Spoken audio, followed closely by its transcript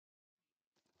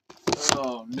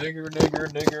Oh, nigger,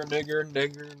 nigger, nigger, nigger,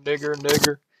 nigger, nigger,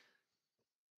 nigger.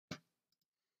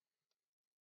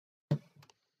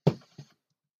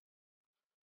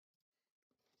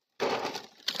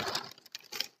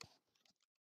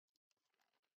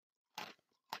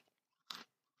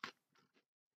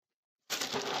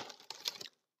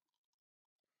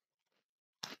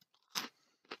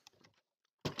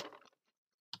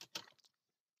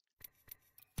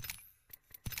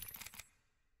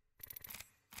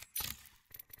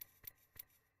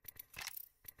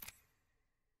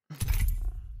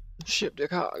 Ship the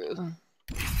cargo.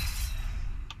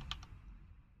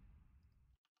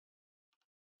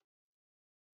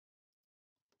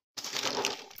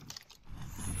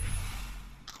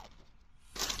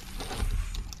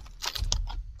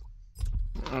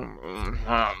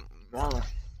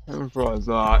 What was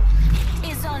that?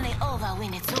 It's only over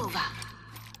when it's over.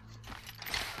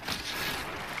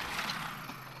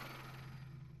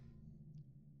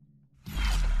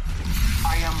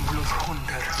 I am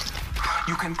Bloodhunter.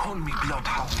 You can call me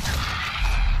Bloodhound.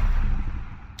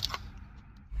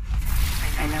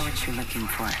 I know what you're looking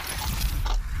for.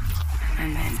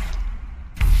 I'm in.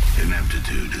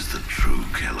 Ineptitude is the true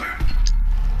killer.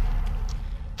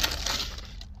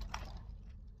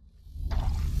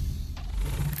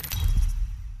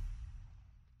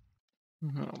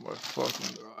 Oh my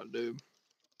fucking god, dude.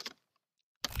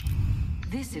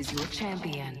 This is your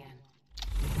champion.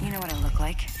 You know what I look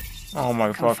like? Oh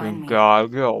my Come find fucking me.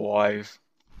 god, get a life.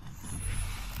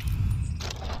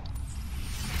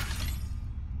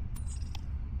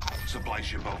 Supply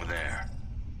ship over there.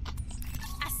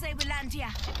 I say we land here.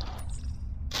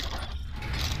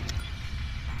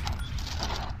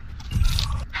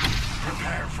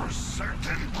 Prepare for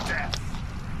certain death.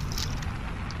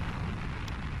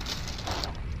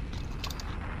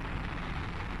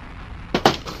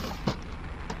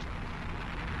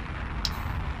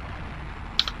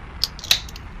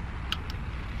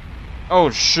 Oh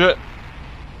shit.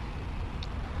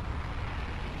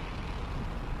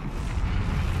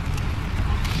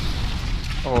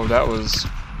 Oh, that was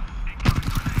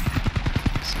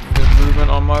some good movement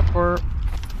on my part.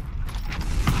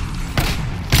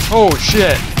 Oh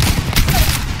shit.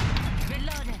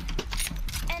 Reloading.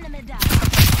 Enemy down.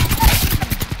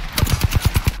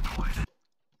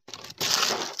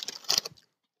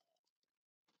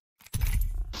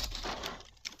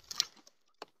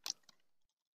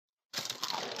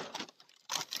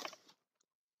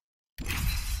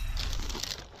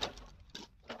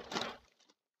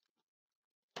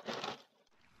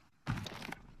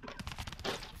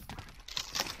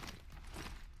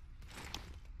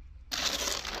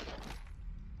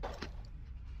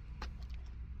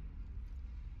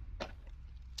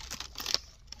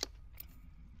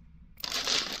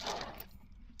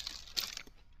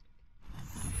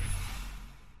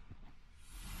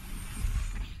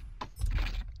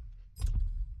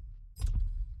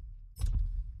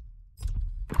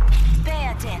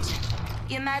 Pay attention.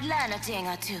 You might learn a thing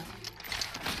or two.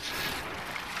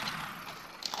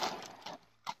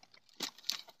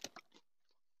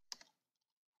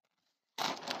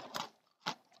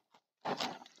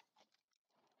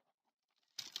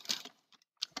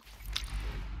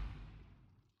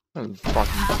 That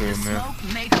fucking game, man.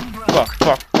 Smoke, make 'em broke. Fuck,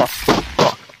 fuck, fuck,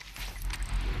 fuck.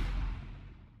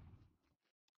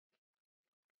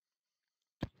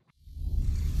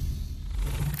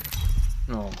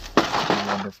 Oh,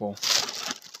 wonderful.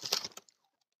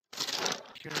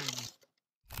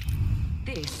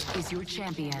 This is your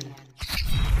champion.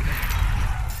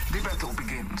 The battle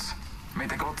begins. May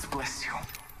the gods bless you.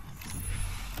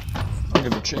 I'll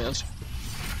give it a chance.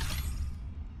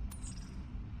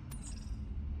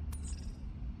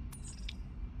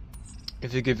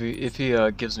 If he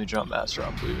gives me jump master,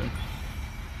 I'm leaving.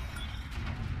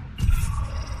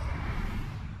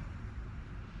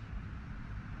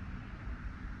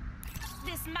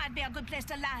 This might be a good place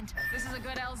to land. This is a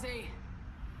good LZ.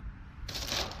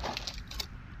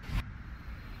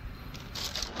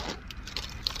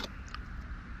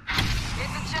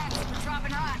 It's a chance. We're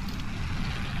dropping hot.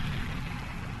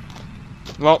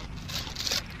 Well.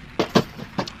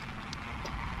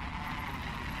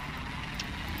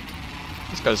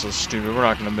 This guy's so stupid, we're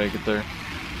not gonna make it there.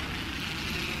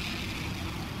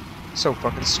 So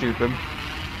fucking stupid.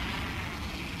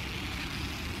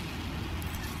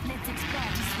 Let's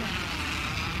explore this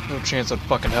way. No chance in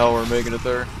fucking hell we're making it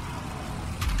there.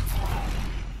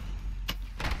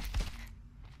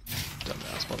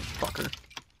 Dumbass motherfucker.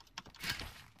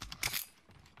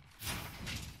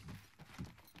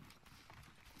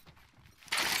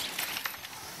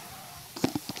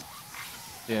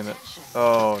 Damn it.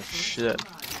 Oh shit.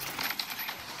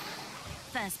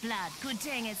 First blood. Good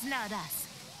thing it's not us.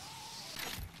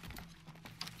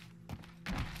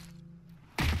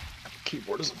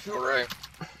 Keyboard doesn't feel right.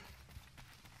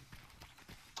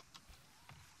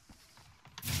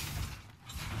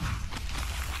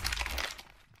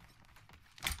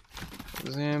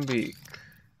 Mozambique.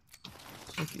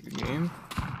 Thank you, game.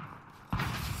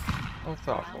 Oh,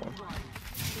 thoughtful.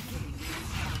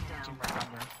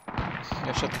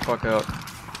 Yeah, shut the fuck up.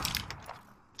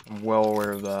 I'm well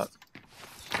aware of that.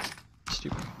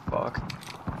 Stupid fuck.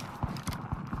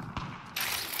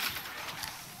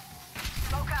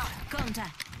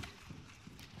 Contact.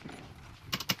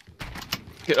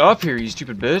 Get up here, you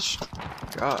stupid bitch.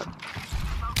 God.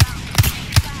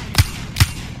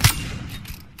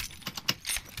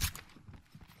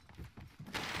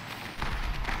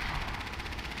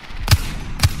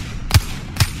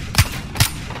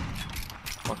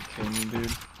 Fucking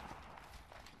dude.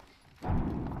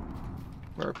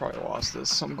 I probably lost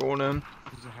this. I'm going in.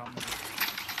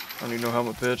 I don't need no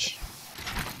helmet pitch.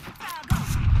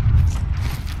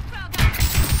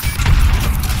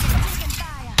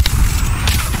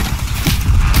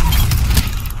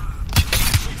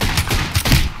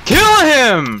 Kill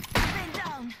him!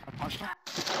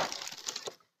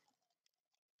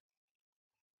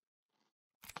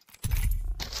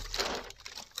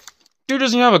 Dude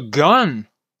doesn't have a gun.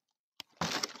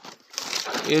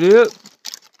 Idiot.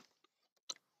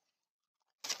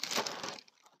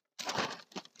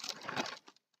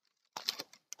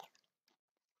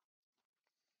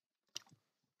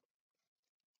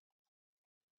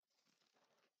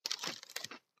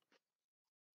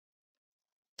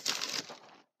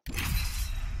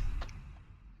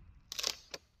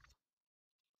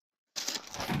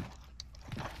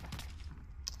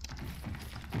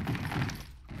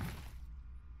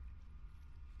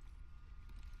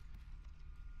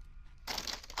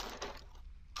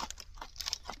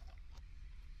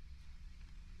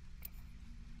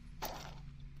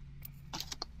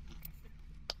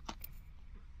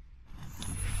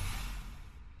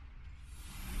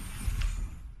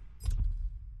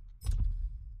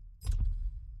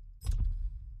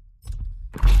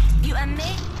 You and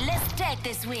me, let's take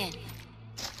this win.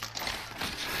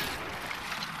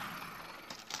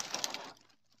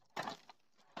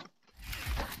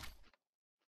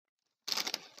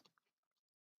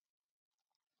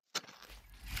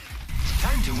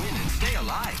 Time to win and stay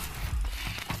alive.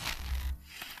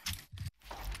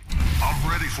 I'm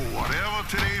ready for whatever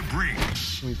today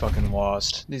brings. We fucking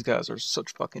lost. These guys are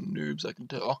such fucking noobs, I can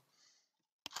tell.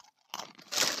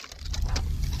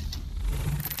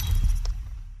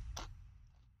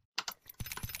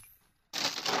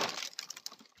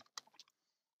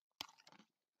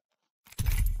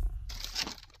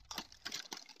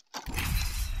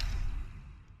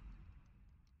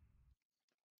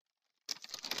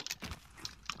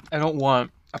 I don't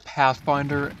want a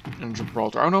Pathfinder and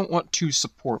Gibraltar. I don't want two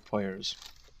support players.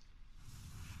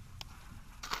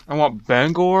 I want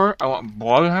Bangor, I want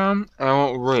Bloodhound, and I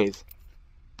want Wraith.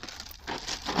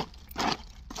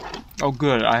 Oh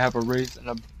good, I have a Wraith and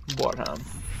a Bloodhound.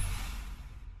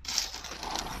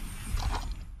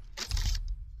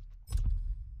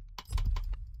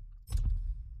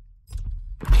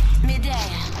 Midday,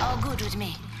 all good with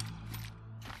me.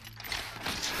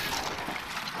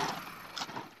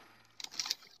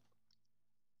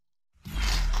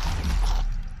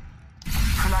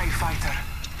 Fly fighter.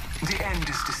 The end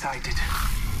is decided.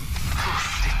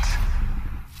 Trust it.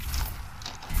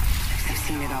 I've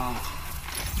seen it all.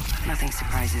 Nothing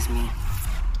surprises me.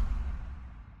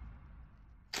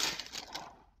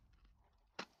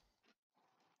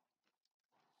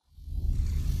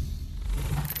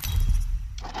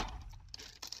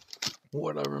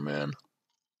 Whatever, man.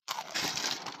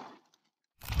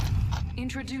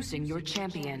 Introducing your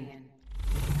champion.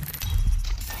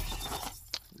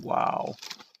 Wow.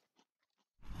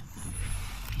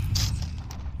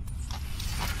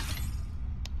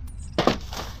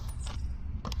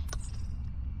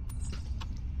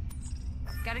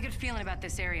 Got a good feeling about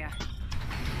this area.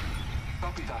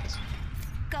 Copy that.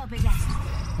 Copy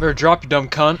that. Better drop, you dumb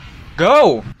cunt.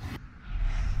 Go!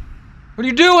 What are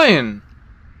you doing?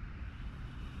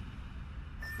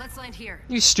 Let's land here.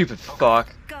 You stupid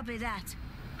fuck. Copy that.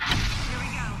 Here we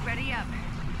go. Ready up.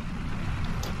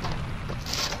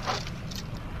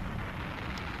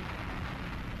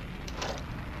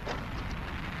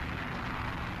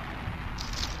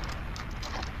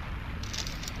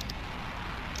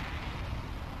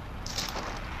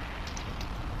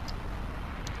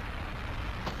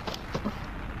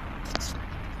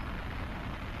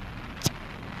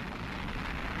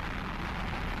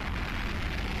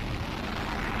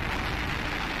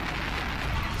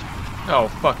 Oh,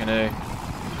 fucking A.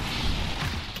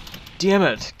 Damn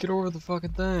it! Get over the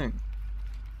fucking thing.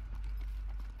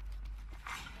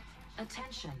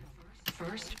 Attention.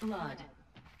 First blood.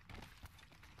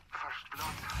 First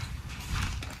blood.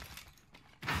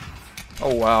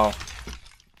 Oh, wow.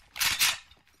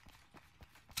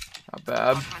 Not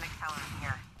bad. Ultimate accelerant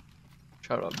here.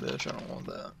 Shut up, bitch. I don't want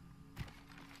that.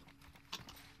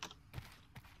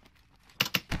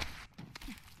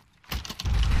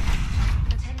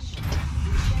 Attention.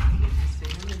 The champion has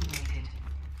been eliminated.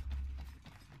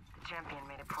 The champion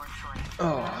made a poor choice.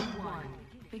 Oh. Round 1.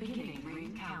 Beginning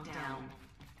ring countdown.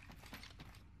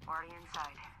 Already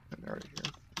inside. I'm already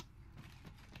here.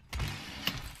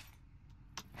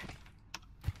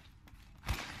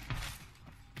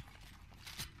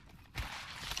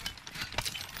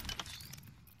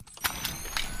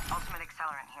 Ultimate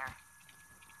accelerant here.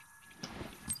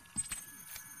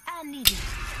 I need it.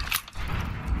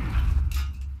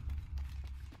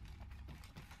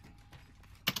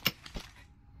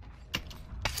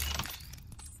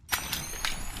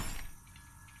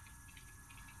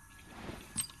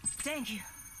 Thank you.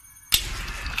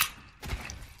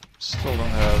 Still don't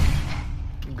have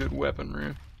good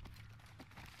weaponry.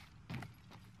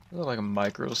 I like a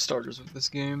micro starters with this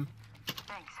game.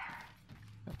 Thanks.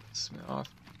 That pisses me off.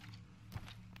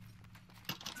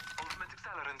 Ultimate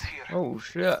accelerant here. Oh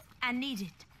shit. I need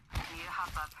it. Need to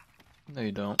hop up. No,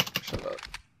 you don't. Shut up.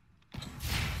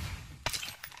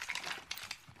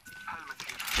 Helmet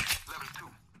here. Level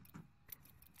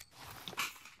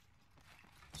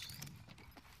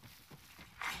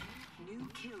 2. New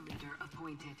kill leader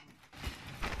appointed.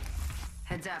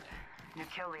 Heads up. New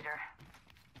kill leader.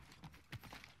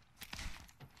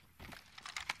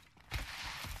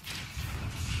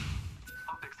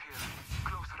 Optics here.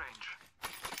 Close range.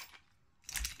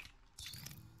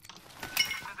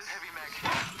 Extended heavy mag.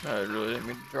 I really didn't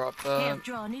mean to drop Hair that.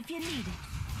 drawn if you need it.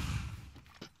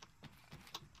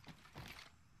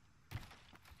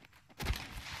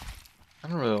 I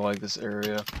don't really like this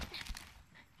area.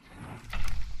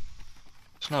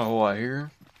 There's not a whole lot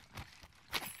here.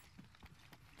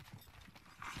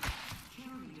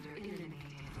 Kill leader eliminated.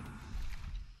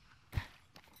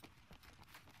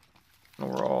 And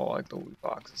we're all like the loot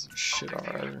boxes and shit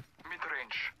already.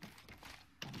 Mid-range.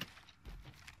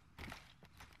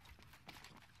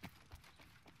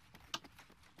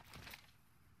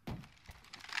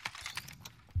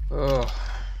 Ugh.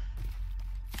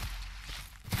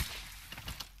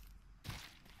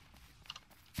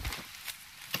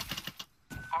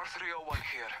 R301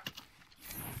 here.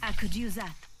 I could use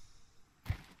that.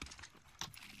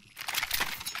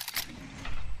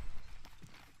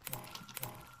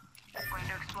 Going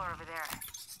to explore over there.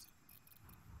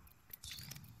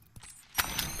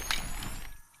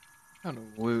 I don't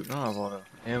have loot. I don't have a lot of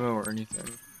ammo or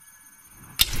anything.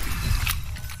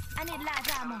 I need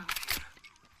light ammo.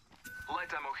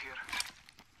 Light ammo here.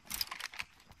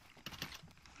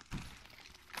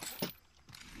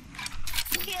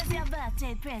 Here's your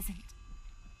birthday present.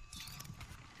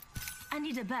 I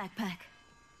need a backpack.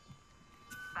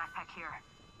 Backpack here.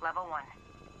 Level 1.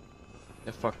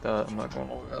 Yeah, fuck that. I'm not going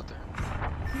all the way out there.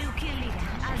 New kill leader.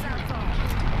 Eyes out for.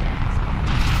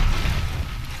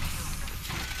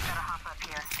 Gotta hop up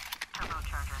here.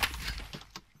 Turbocharger.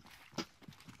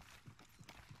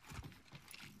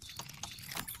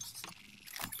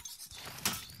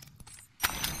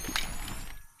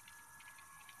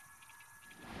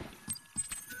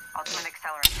 Ultimate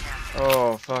accelerant here.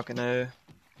 Oh, fucking A.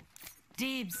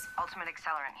 Dibs. Ultimate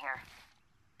accelerant here.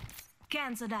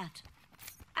 Cancel that.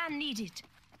 I need it.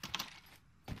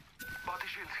 Body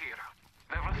shield here.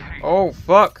 Level 3. Oh,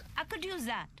 fuck. I could use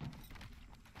that.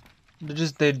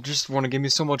 They just want to give me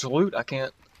so much loot. I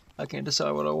can't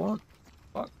decide what I want.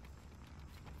 Fuck.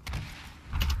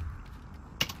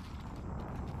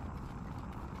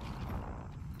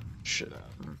 Shit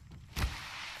happened.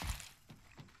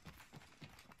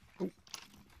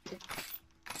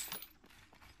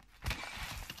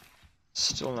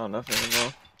 Still not enough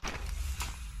ammo.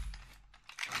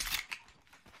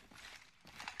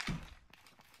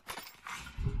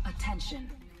 Attention.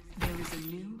 There is a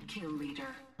new kill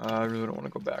leader. I really don't want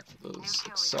to go back for those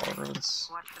accelerants.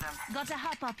 Watch for them. Gotta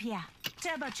hop up here.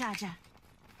 Turbocharger.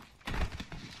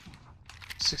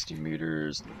 60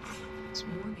 meters.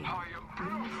 Warning.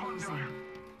 Ring closing.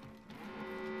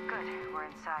 Good. We're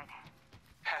inside.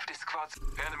 Half the squads.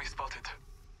 Enemy spotted.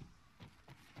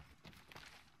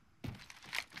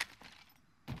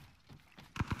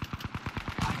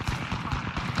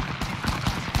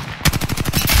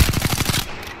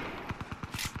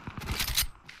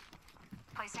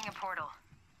 Placing a portal.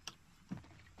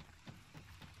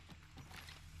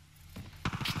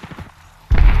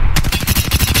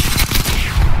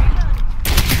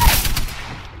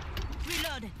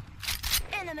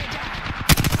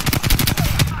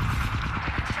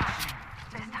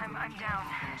 I'm down.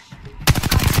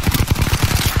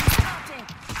 Spotted.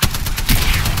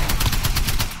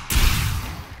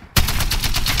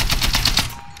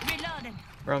 Reloading.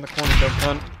 Around the corner, dumb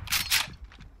cunt.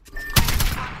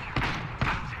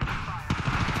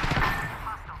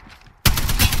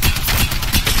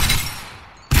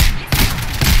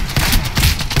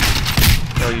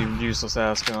 Oh, you useless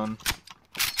ass gun.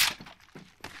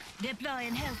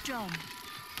 Deploying health drone.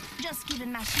 Just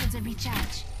giving my shields a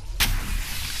recharge.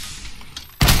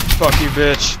 Fuck you,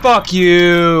 bitch. Fuck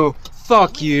you.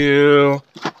 Fuck you.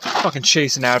 Fucking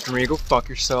chasing after me. Go fuck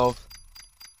yourself.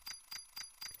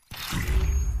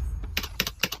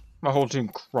 My whole team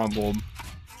crumbled.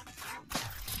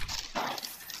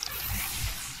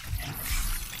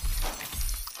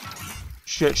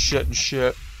 Shit, shit, and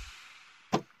shit.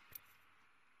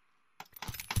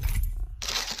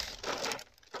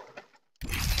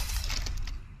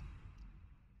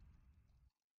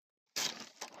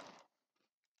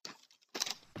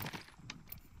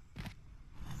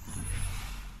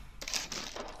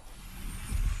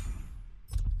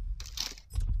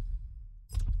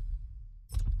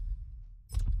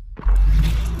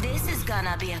 This is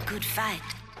gonna be a good fight.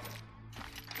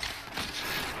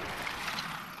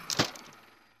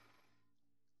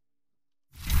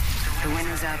 The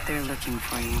winner's out there looking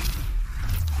for you.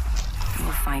 It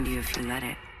will find you if you let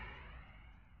it.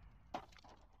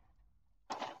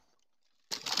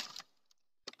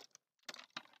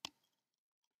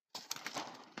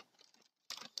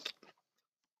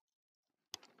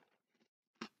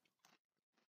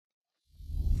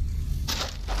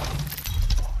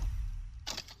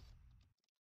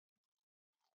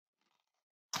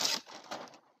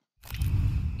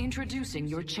 Introducing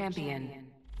your champion.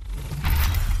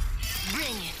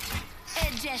 Bring it.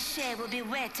 Ed Jeshe will be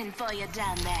waiting for you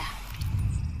down there.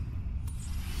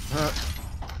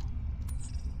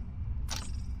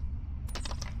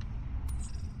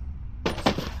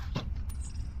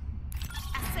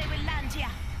 I say we land here.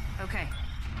 Okay.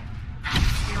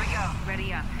 Here we go.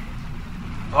 Ready up.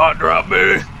 Hot drop,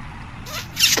 baby.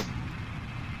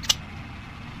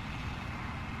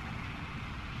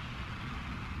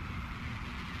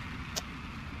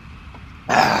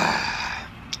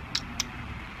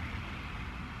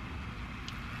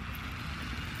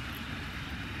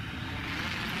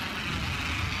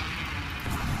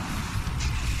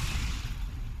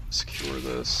 Secure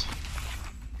this.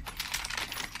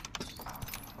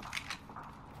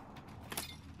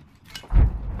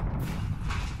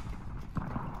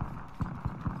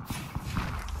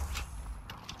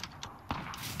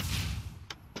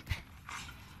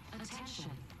 Attention.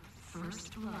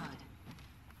 First blood.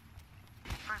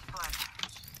 First blood.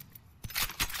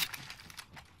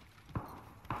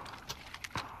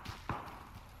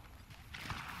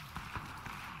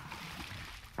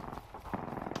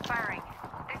 Firing.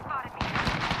 They spotted me.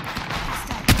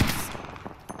 Start this.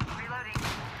 Reloading.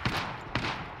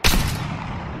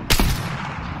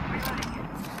 Reloading.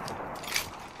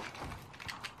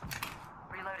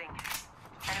 Reloading.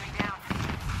 Enemy down.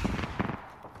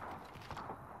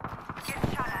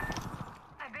 Getting shot at.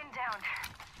 I've been downed.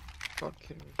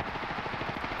 Fucking.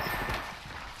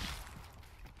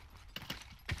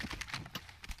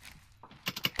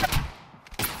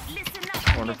 Listen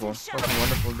up. Wonderful. Fucking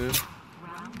wonderful, dude.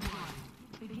 Round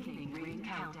one. Beginning ring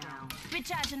countdown.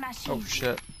 Recharging my Oh shield.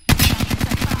 shit.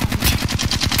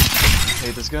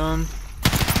 Hate this gun.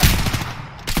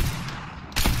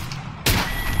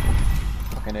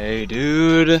 Fucking A,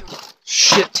 dude.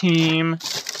 Shit team.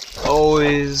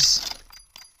 Always.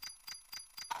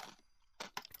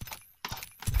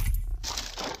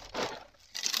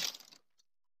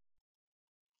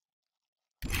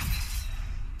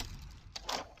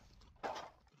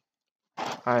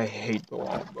 I hate the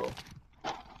longbow.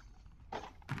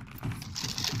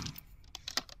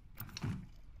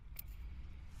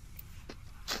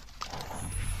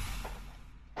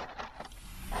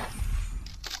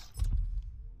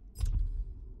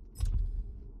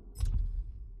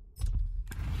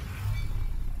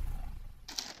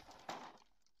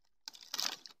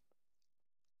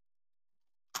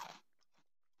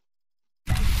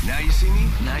 Now you see me,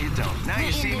 now you don't. Now We're you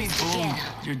in see me, this boom, together.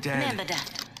 you're dead. Remember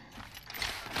that.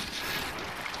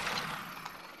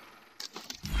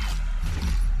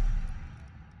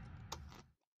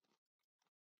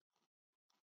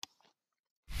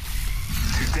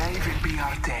 Today will be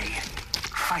our day.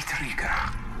 Fight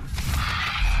Rieger.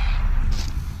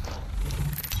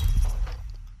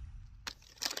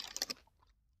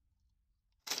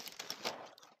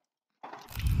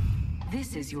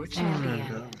 This is your champion.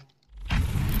 You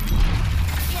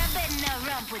better not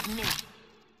romp with me.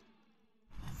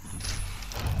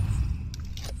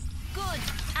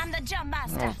 I'm the jump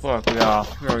master. Oh fuck yeah.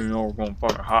 You already know we're gonna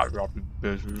fucking hot drop these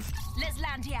bitches. Let's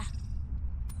land here.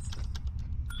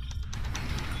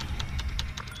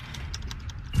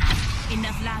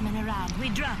 Enough lambing around. We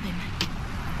drop him.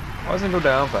 Why doesn't it go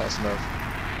down fast enough?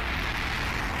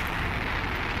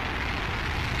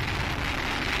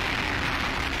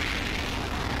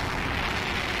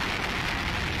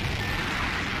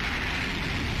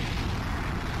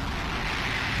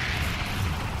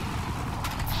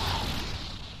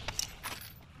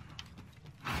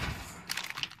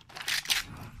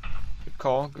 Good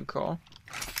call, good call.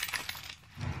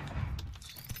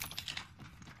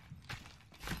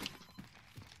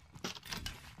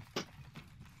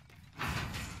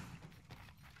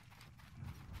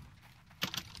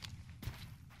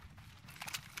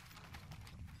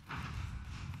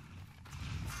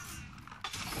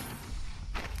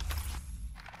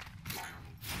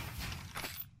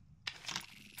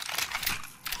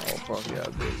 Oh fuck yeah,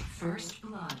 baby. First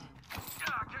blood.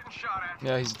 Getting shot at.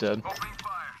 Yeah, he's dead. Opening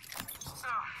fire.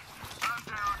 I'm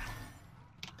down.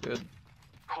 Good.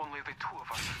 Only the two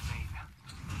of us remain.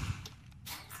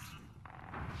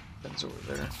 Ben's over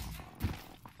there.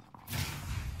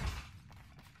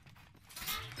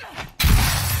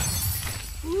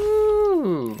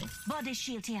 Woo! Body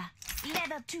shield here.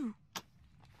 Level 2.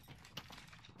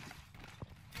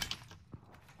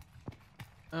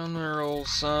 Down there, old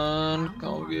son.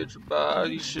 Come get your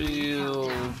body shield.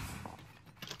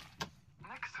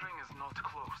 Next ring is not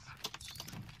close.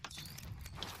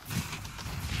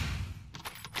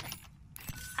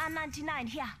 I'm 99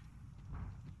 here.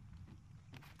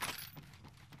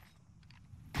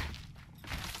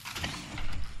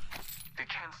 The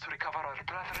chance to recover our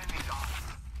brethren is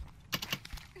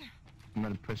ours. I'm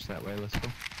gonna push that way, let's go.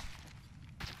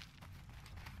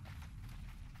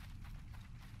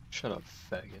 Shut up,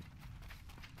 faggot.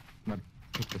 I'm gonna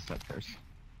pick this up first.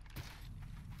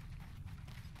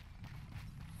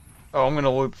 Oh, I'm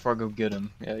gonna loot before I go get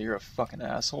him. Yeah, you're a fucking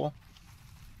asshole.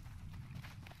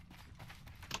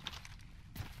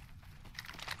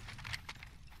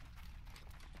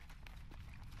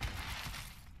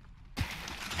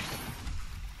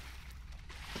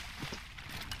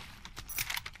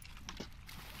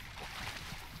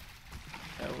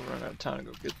 Yeah, we're running out of time to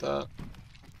go get that.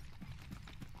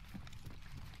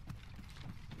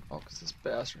 Oh, because this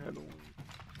bastard had to leave.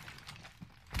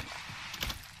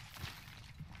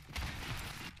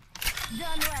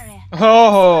 Don't worry.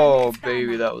 Oh,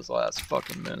 baby, that was last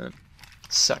fucking minute.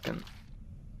 Second.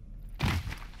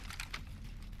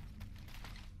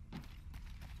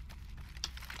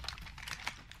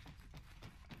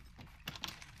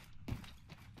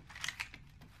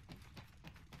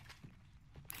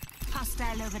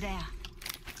 Hostile over there.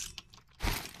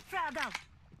 Frag out.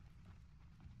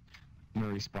 I'm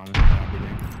gonna respawn at the lobby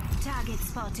there. Target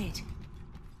spotted.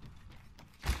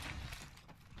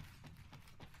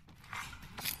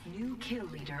 New kill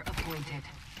leader appointed.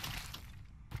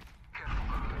 Careful,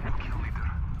 new kill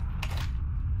leader.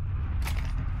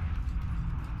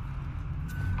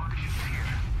 Body shield here.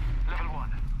 Level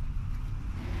 1.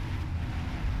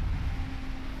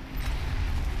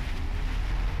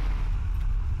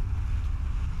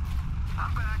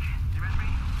 I'm back. You miss me?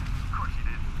 Of course you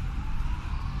did.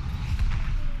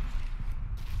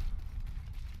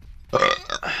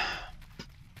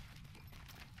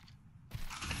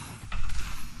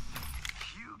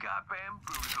 You got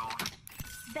bamboozled.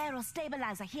 Barrel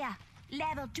stabilizer here.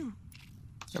 Level 2.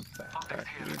 Get back, Optics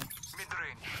here. dude.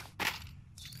 Mid-range.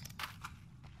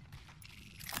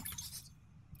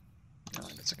 No,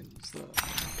 I guess I can use that.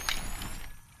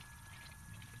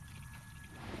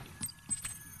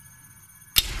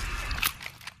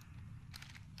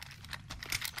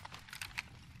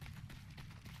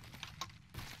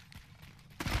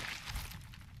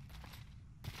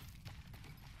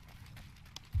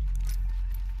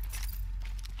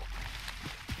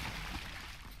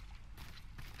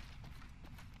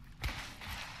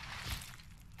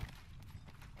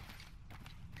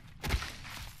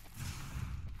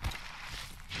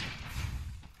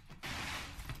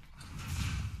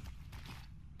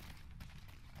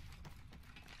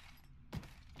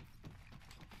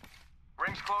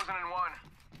 Ring's closing in 1.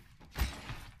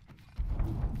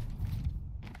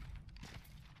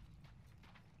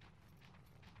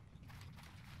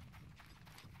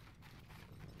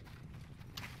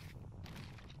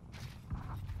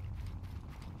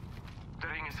 The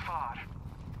ring is far.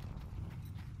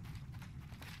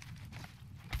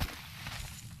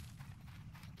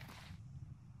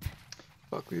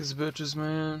 Fuck these bitches,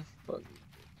 man. Fuck.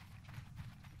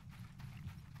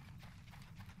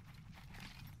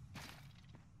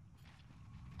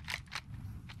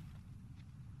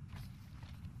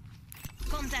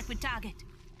 Contact with target.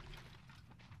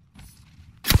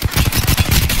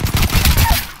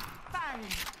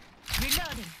 Firing.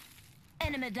 Reloading.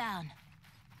 Enemy down.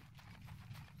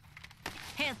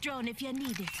 Health drone if you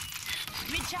need it.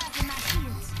 Recharging my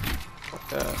shields.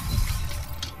 Okay.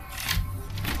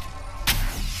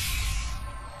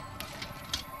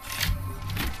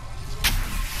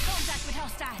 Contact with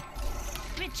hostile.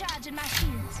 Recharging my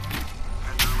shields.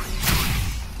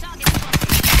 Target.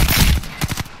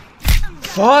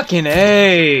 Fucking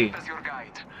A! As your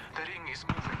guide, the ring is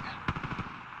moving.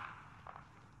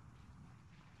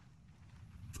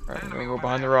 Alright, I'm gonna go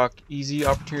behind the rock. Easy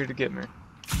opportunity to get me. I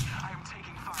am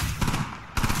taking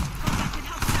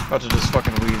fire. About to just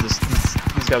fucking leave.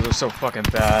 These guys are so fucking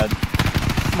bad.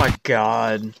 Oh my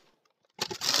god.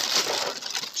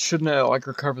 Shouldn't have like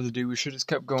recovered the dude. We should have just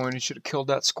kept going. He should have killed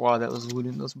that squad that was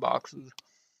looting those boxes.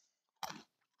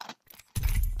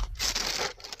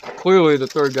 Clearly the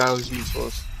third guy was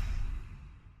useless.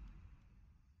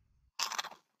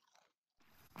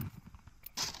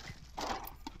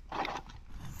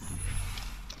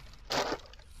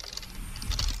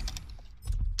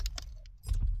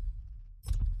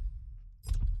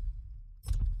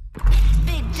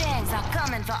 Big days are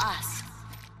coming for us.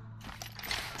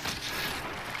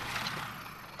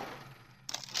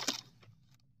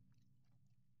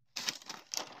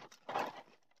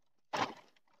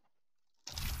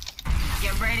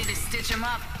 Get ready to stitch him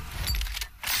up.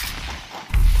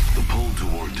 The pull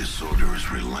toward disorder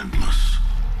is relentless.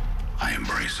 I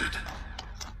embrace it.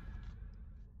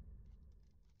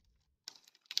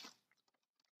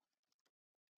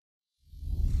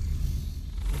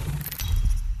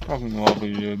 Fucking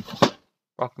lovely, dude.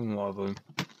 Fucking lovely.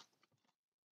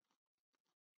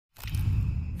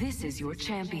 This is your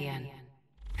champion.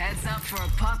 Heads up for a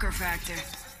pucker factor.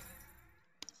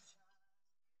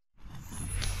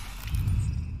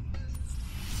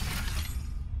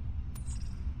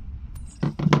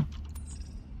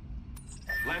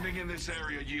 Landing in this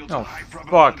area yields Oh, a high fuck.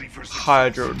 probability for success.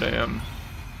 Hydro dam.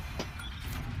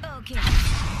 Okay.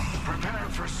 Prepare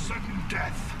for sudden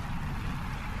death.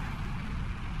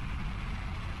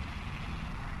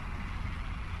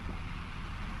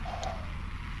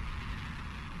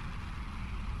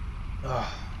 Ugh.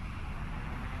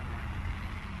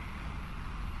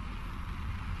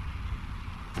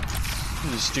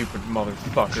 You stupid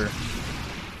motherfucker.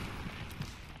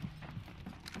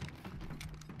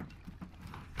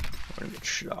 I'm gonna get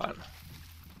shot.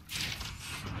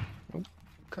 Oh,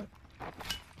 okay.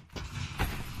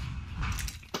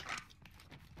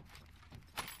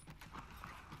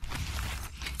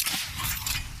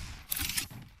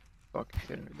 Fucking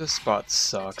kidding me. This spot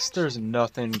sucks. There's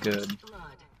nothing good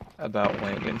about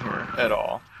landing here at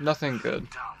all. Nothing good.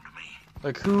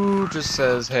 Like, who just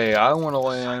says, hey, I want to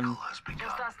land...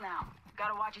 Just us now.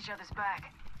 Gotta watch each other's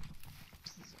back.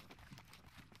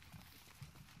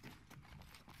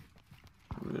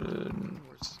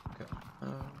 Where's... Okay.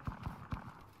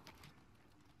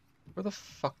 Where the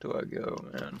fuck do I go,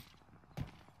 man?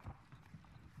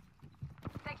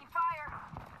 Taking fire.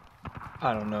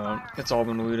 I don't know. It's all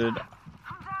been looted.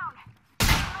 I'm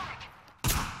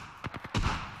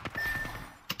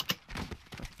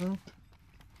down.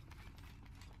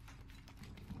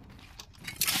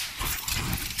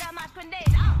 Thermite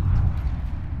grenade out.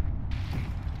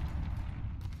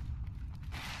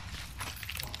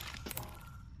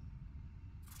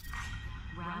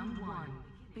 Round 1.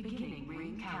 Beginning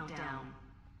ring countdown.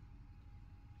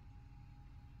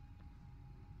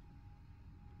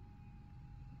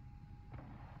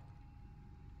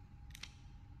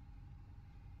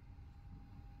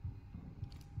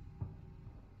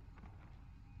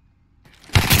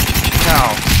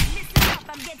 Ow! Listen up,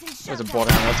 I'm getting shot. There's a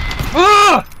bloodhound. That's...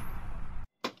 Ah!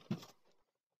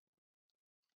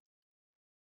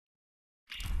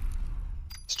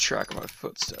 It's tracking my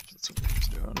footsteps. That's what he's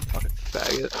doing. Fucking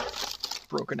faggot.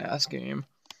 Broken ass game.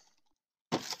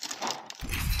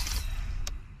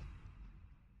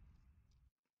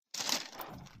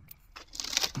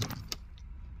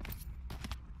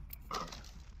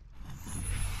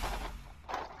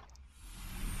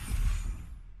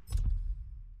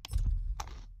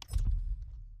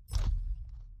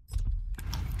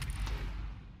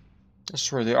 I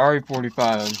swear, the RE-45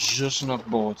 has just enough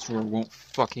bullets where it won't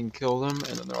fucking kill them,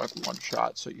 and then they're like one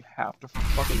shot, so you have to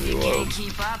fucking reload. Can't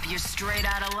keep up, you're straight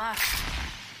out of luck.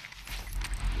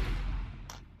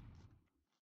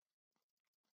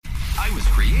 I was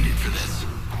created for this,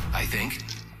 I think.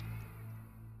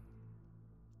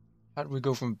 How did we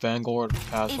go from Vanguard to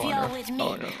If Pathfinder? you're with me,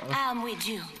 Oh, no. I'm with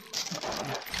you.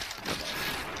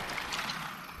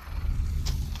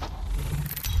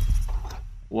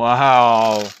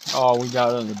 Wow. Oh, we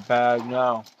got it in the bag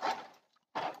now.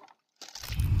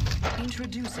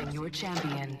 Introducing your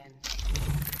champion.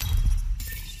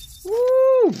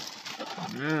 Woo!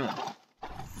 Yeah.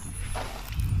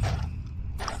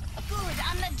 Good,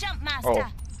 I'm the jump master.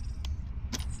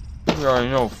 Oh. You already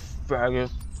know,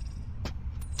 faggot.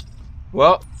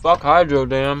 Well, fuck Hydro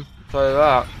Dam. I'll tell you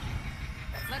that.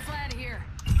 Let's land here.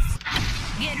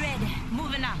 Get ready,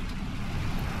 moving out.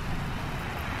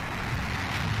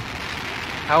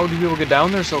 How do people get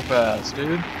down there so fast,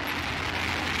 dude?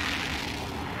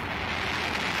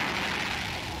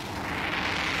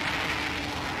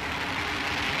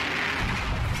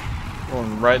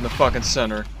 Going right in the fucking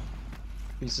center.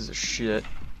 Pieces of shit.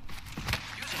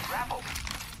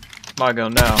 My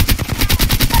gun now.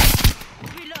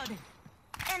 Reloading.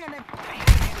 Enemy.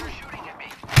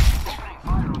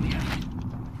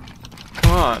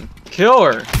 Come on. Kill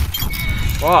her.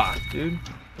 Fuck, dude.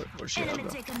 Where's she at, Enemy though?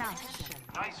 taken out.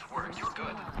 Nice work, you're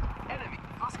good. Enemy.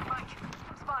 Oscar Mike.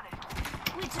 Spotted.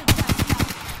 We took that.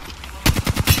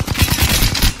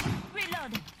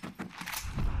 Reloading.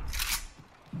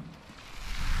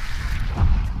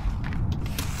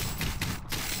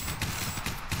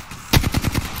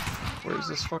 Where's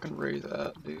this fucking Wraith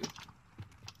at, dude?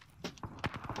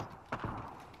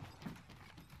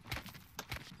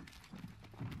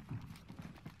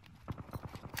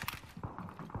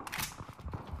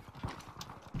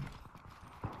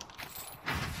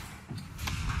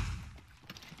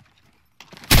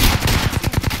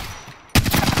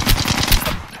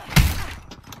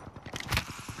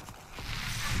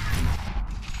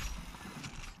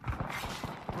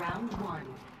 Round 1.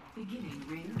 Beginning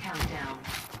ring countdown.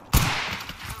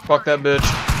 Fuck that bitch.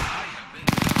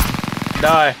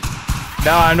 Die.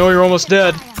 Die, I know you're almost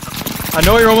dead. I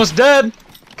know you're almost dead.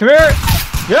 Come here.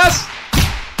 Yes.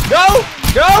 Go.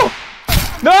 Go.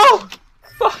 No.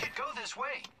 Fuck. Go this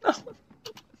way.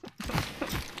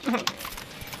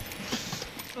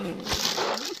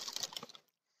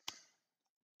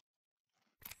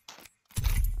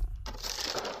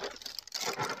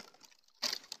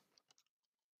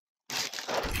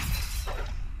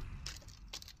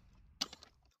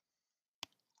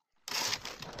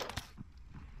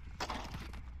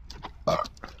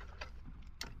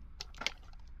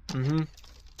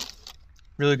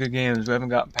 Really good games. We haven't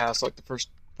gotten past like the first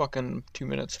fucking 2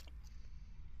 minutes.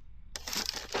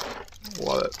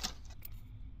 Love it.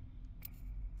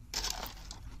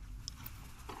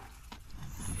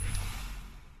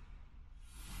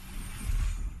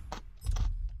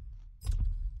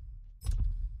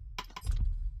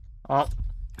 Oh,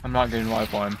 I'm not getting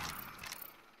Lifeline.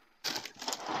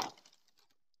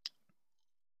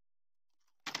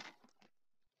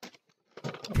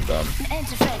 I'm done.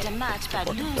 Ain't afraid to match but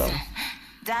Fucking lose. dumb.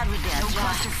 That would be a No job.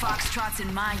 cluster foxtrots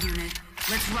in my unit.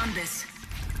 Let's run this.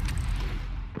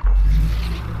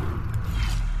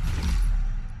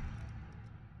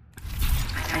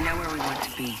 I know where we want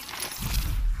to be.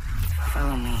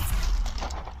 Follow me.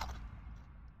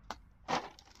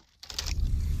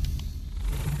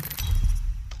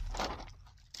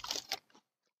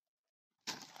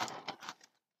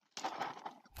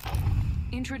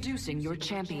 Introducing your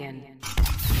champion.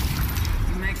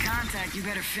 You make contact, you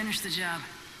better finish the job.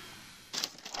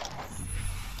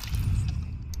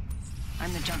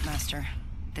 I'm the jump master.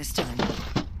 This time.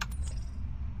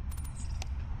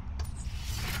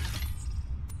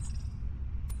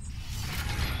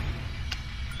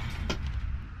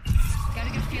 Got a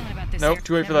good feeling about this. Nope, here.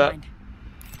 too late for Never that. mind.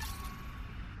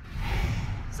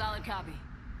 Solid copy.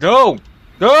 Go!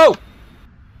 Go!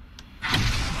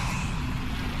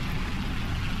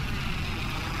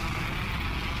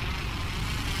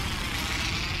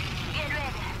 Get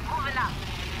ready, moving out.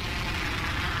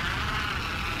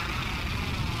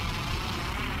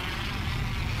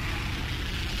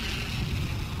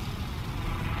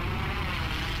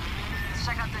 Let's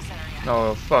check out this area.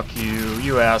 Oh, fuck you.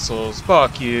 You assholes.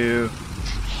 Fuck you.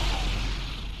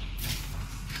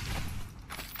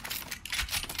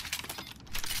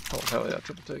 Oh, hell yeah,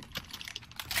 triple take.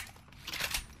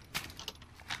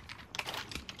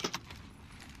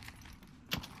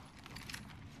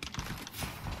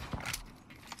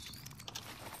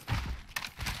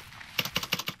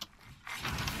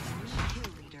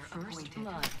 First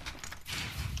blood.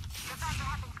 The battle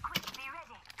happens quick, be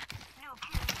ready. New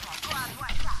kill, go out,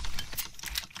 white top.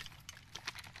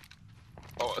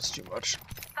 Oh, that's too much.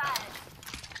 Fired.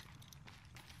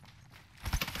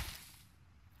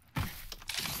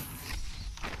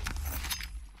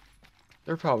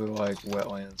 They're probably like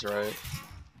wetlands, right?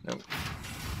 Nope.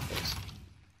 Close.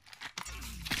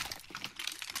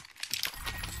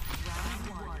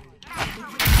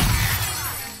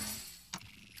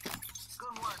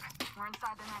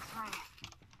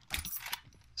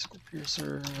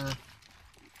 Piercer.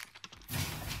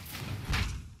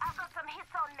 I've got some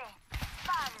hits on me.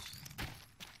 Fun.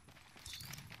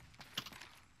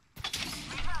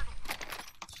 Reloading.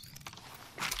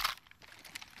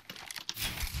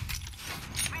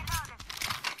 Reloading.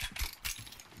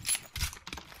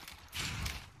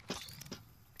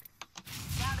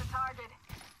 Down to target.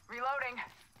 Reloading.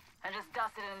 I just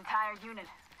dusted an entire unit.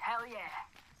 Hell yeah.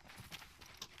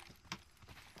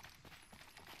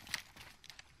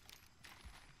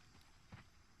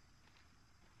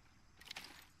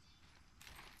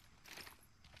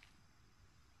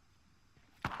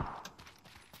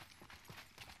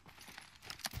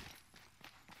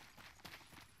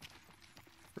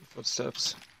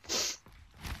 Footsteps.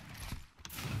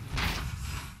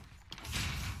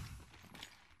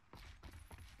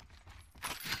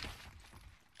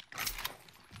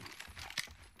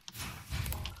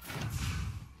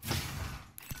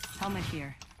 Helmet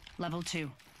here. Level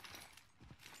 2.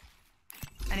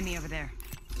 Enemy over there.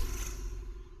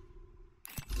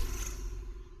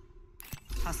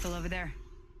 Hostile over there.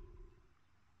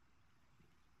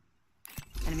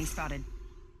 Enemy spotted.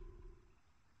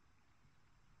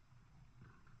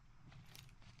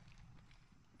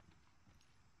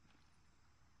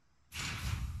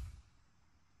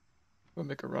 We'll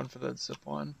make a run for that zip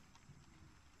line.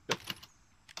 Yep.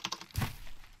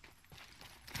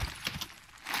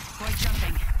 Boy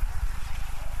jumping.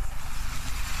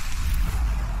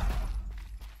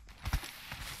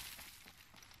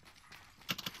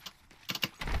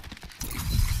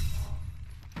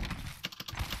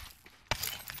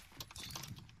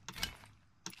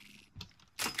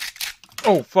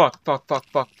 Oh fuck! Fuck! Fuck!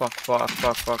 Fuck! Fuck! Fuck!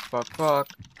 Fuck! Fuck! Fuck! Fuck!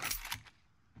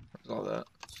 Where's all that?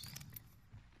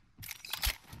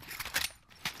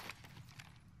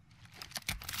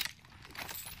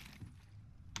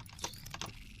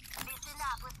 Listen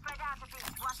up. We're spread out a bit.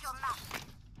 Watch your map.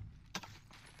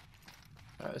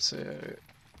 I say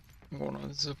I'm going on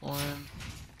the zip line.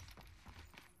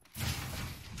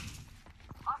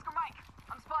 Oscar Mike,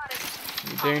 I'm spotted.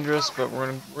 It'll be dangerous, but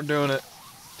we're doing it.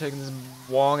 Taking this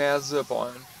long ass zip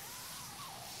line.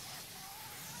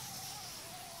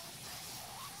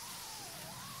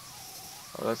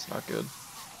 Oh, that's not good.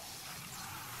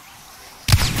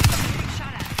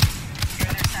 Shot at. You're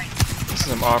in their sights. This is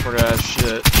some awkward ass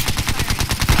shit.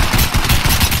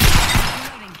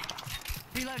 Reloading.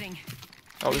 Reloading.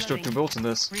 Oh, there's still 2 bullets in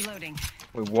this. Reloading.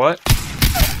 Wait, what?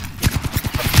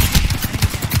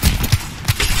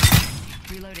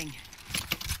 Reloading.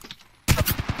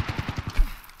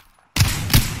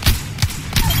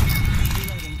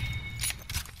 Reloading.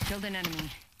 Killed an enemy.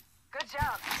 Good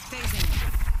job. Phasing.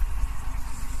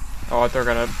 Oh, they're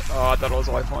gonna. Oh, I thought it was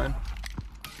a lifeline.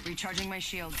 Recharging my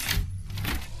shields.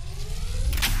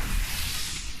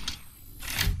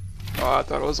 Oh, I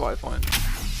thought it was a lifeline. They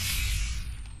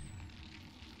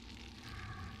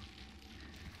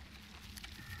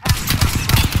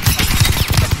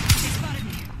spotted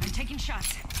me. I'm taking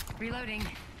shots. Reloading.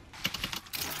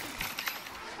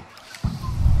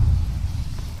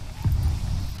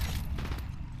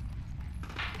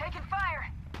 Taking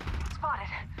fire. Spotted.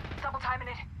 Double timing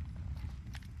it.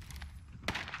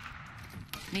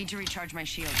 Need to recharge my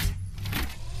shields.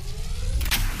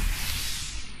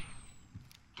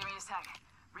 Give me a sec.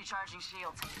 Recharging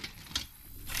shields.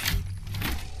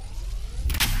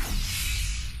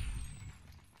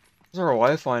 Where's our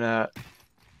lifeline at?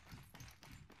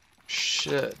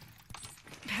 Shit.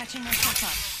 Patching myself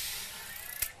up.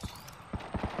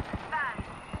 Bad.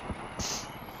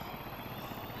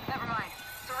 Never mind.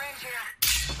 Syringe here.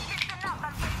 Listen up.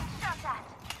 I'm getting shot at.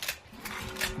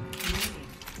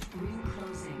 Ring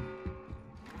closing.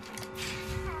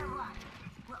 Fair one.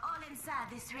 We're all inside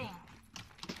this ring.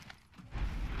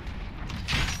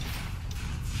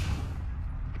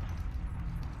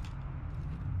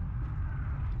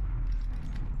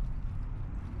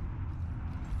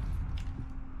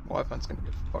 Lifeline's gonna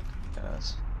get fucking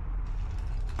ass.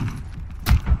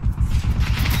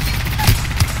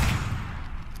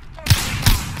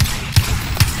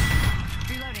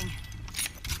 Reloading.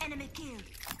 Enemy killed.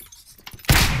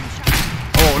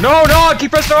 Oh no, no! I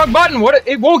keep pressing the wrong button. What?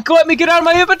 It won't let me get out of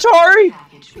my inventory.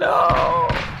 No. All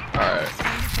right.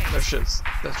 That shit's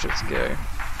gay.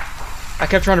 I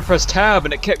kept trying to press tab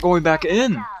and it kept going back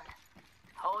in. Down.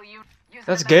 Whole you.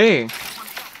 That's gay.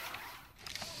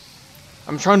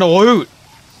 I'm trying to loot.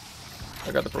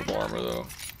 I got the purple armor though.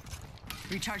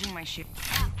 Recharging my shield.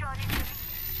 After all this,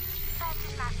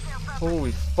 patching myself up.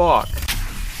 Holy fuck.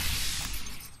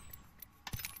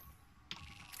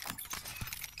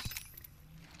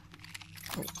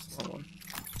 Oh, wrong one.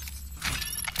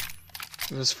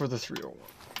 This is for the 301.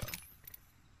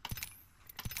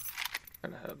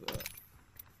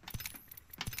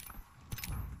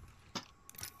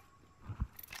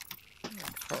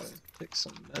 take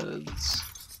some meds.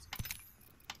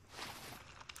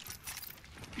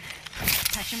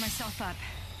 Patching myself up.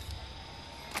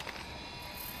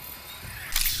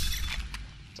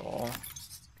 That's all.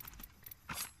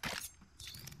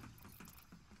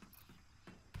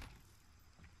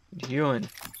 Healing.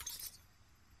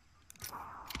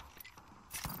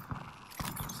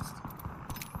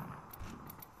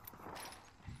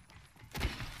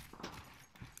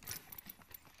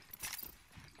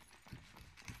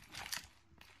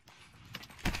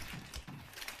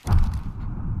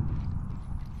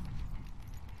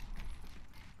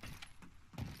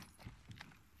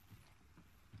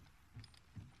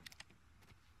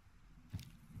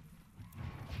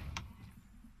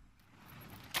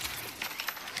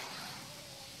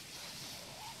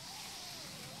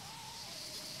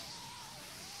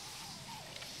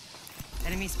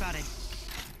 Enemy spotted.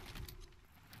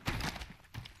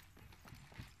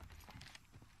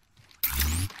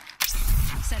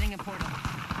 Setting a portal.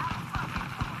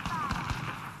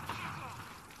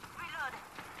 Reload.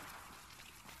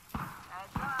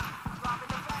 Heads up. Dropping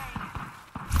the plane.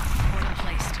 Portal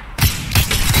placed.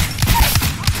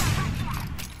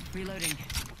 Reloading.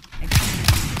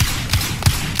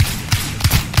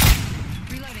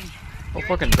 Reloading. I'll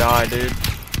fucking die, dude.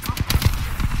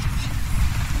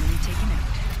 Enemy taken out.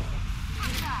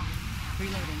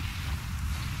 Reloading.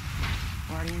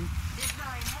 Guardian.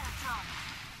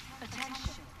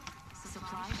 Attention.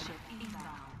 Supply ship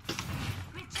inbound.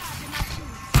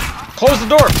 Close the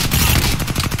door!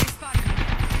 They spotted me.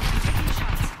 Taking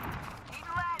shots.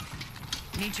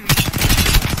 Need to reload.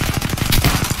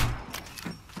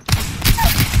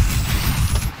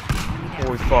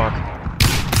 Holy fuck.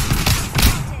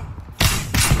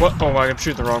 What? Oh my, I'm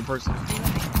shooting the wrong person.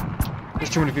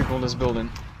 There's too many people in this building.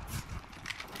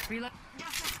 Reload.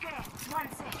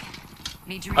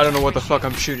 Need to I don't know what the fuck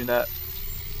I'm shooting at.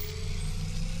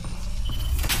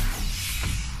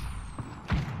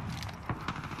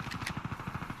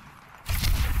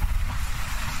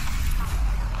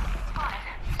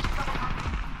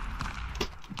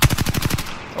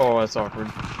 Oh, that's awkward.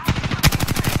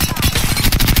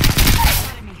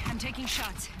 Enemy. I'm taking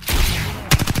shots.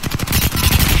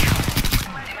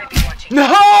 No!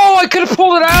 I could have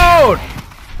pulled it out!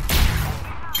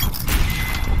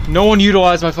 No one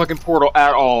utilized my fucking portal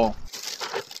at all.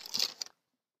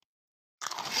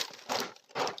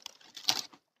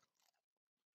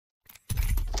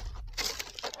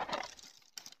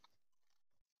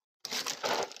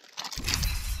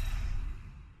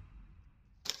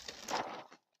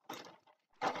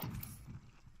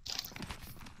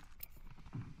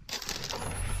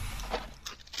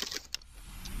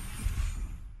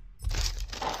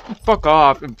 Fuck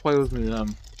off and play with me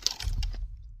then.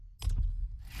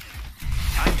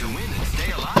 Time to win and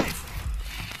stay alive.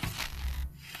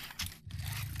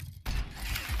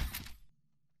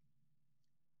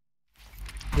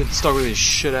 Get stuck with these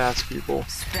shit ass people.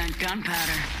 Spent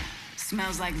gunpowder.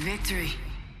 Smells like victory.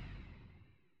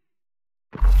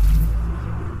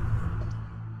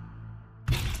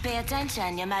 Pay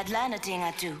attention, you might learn a thing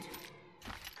or two.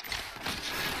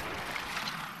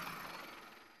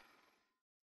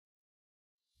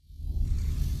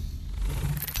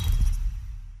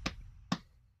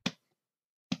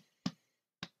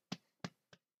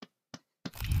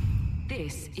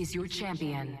 This is your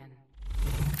champion.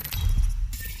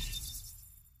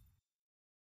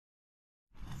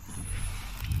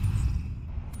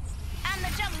 I'm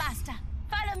the jump master.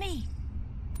 Follow me.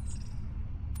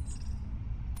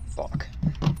 Fuck.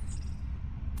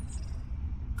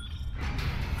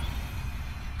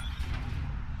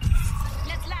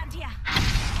 Let's land here.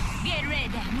 Get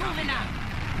ready. Moving on.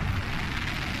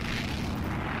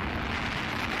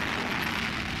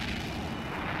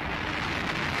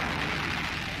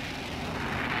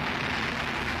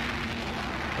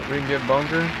 If we can get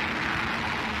bunker.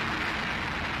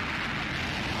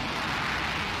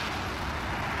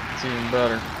 It's even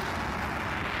better.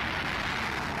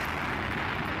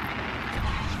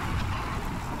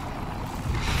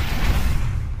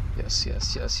 Yes,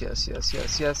 yes, yes, yes, yes,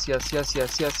 yes, yes, yes, yes,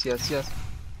 yes, yes, yes, yes.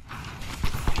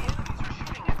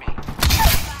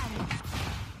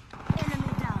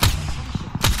 Enemy down.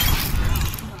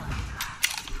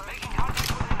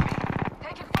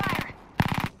 Taking fire.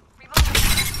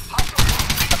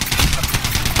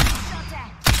 Shot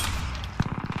at.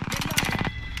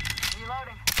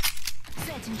 Reloading.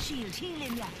 Setting shield.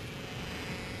 Healing ya.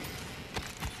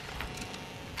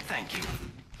 Thank you.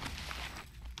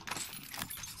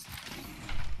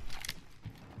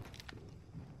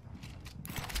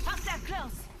 Hostile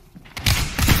close.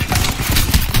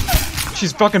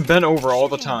 She's fucking bent over all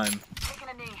the time. Taking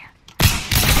a knee.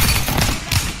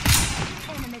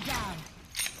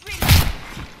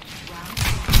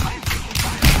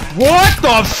 What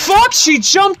the fuck? She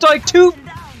jumped like two.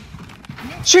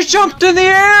 She jumped in the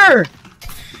air!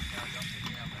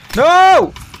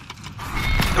 No!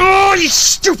 Oh, you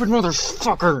stupid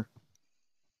motherfucker!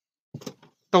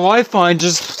 The Lifeline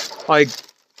just, like,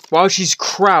 while she's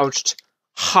crouched,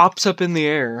 hops up in the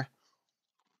air.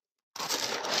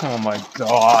 Oh my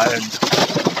god.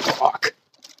 Fuck.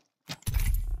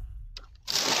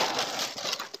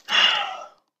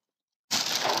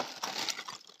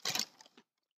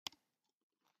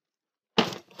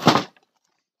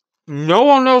 No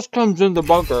one else comes in the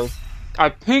bunker. I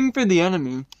ping for the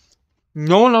enemy.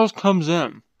 No one else comes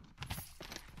in.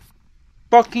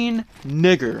 Fucking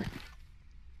nigger.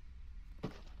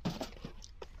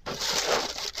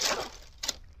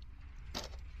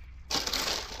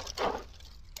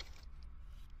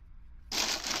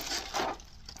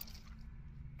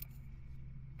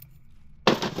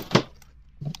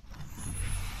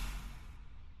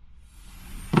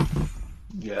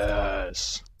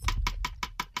 Yes.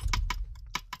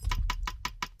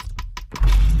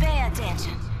 Pay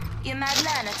attention. You might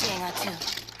learn a thing or two.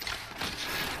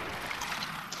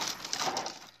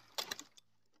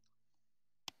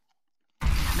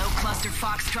 No cluster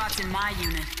foxtrots in my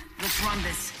unit. Let's run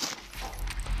this.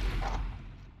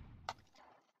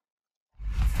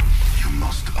 You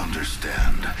must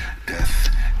understand, death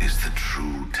is the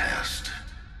true test.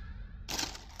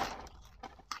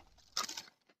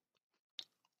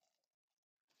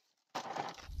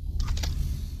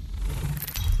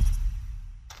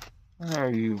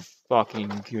 Are you fucking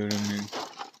kidding me?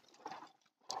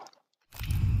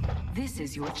 This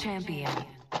is your champion.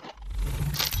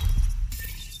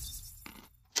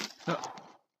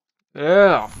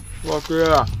 Yeah, fuck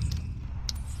yeah.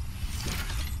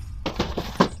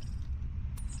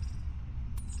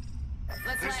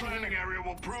 Let's This land landing here. area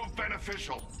will prove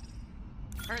beneficial.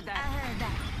 Heard I that. heard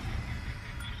that.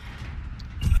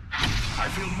 I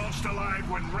feel most alive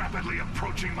when rapidly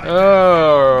approaching my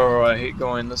Oh, I hate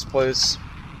going this place.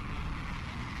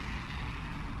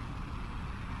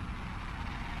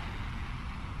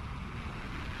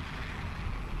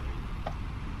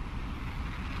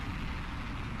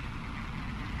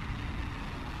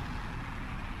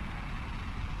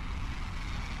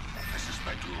 I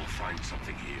suspect we will find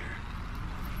something here.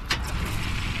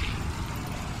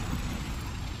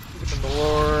 Get in the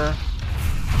lore.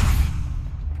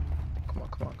 Come on,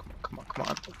 come on, come on, come on, come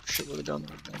on. Oh shit, where are the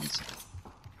guns?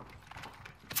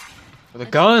 Where are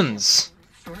the guns?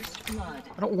 First blood.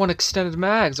 I don't want extended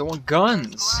mags, I want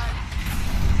guns.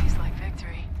 Seems like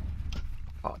victory.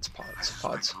 Pods, pods,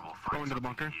 pods. Go into the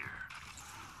bunker.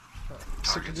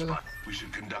 Stick Target together. spot. We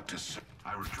should conduct a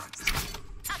I retract this.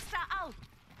 Extra out.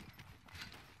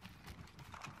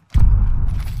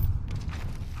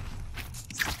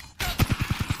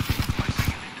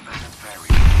 Placing an independent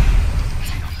barrier.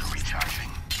 Shields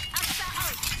recharging. Extra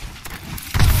out.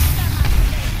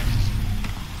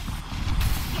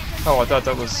 Oh, I thought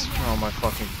that was. Oh my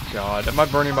fucking god. Am I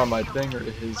burning by my thing or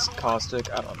his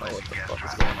caustic? I don't know what the fuck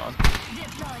is going on.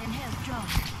 Deploying health drone.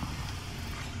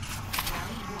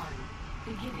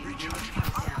 Beginning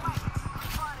countdown.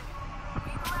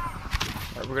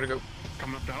 Alright, we're gonna go.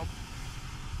 Coming up to help.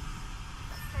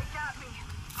 They got me.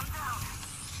 I'm down.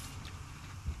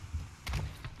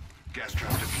 Gas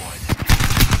trap deployed.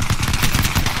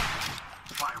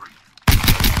 Firing.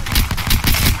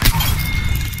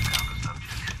 Down the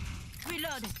subject.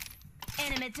 Reloaded.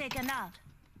 Enemy taken out.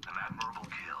 An admirable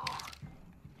kill.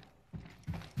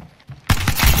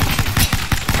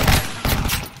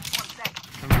 One sec.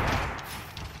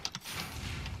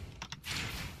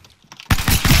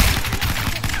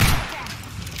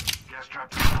 Gas trap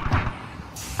deployed.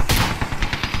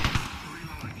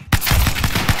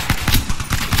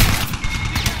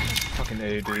 Fucking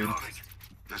A, dude. Reloading.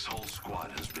 This whole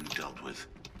squad has been dealt with.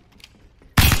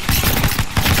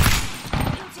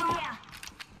 Engineer.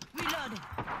 Reloaded.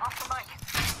 Off the mic.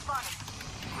 Spotted.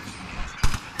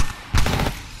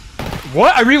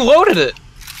 What? I reloaded it!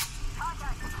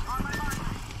 Contact. On my mark.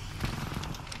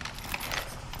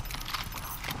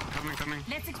 Coming.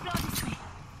 Let's explore this way.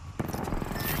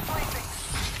 Replacing.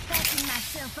 Backing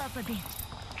myself up a bit.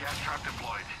 Gas trap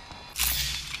deployed.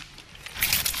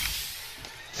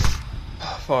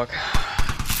 Fuck.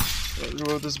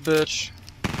 Reload this bitch.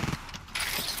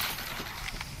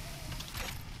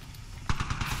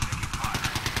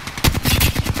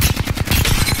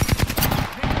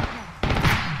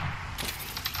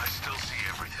 I still see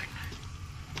everything.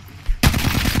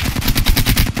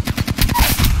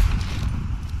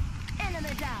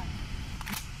 Enemy down.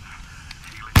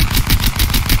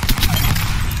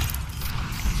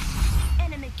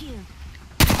 Enemy killed.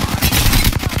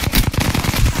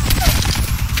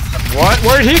 What?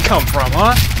 Where did he come from,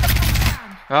 huh?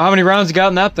 How many rounds you got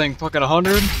in that thing? Fucking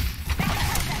 100?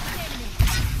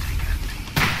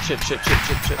 Shit.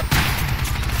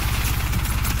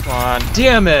 Come on,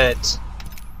 damn it!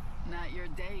 Not your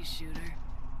day, shooter.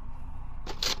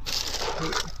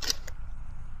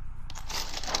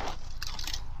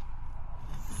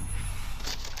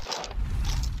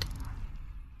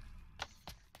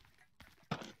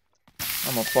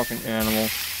 I'm a fucking animal.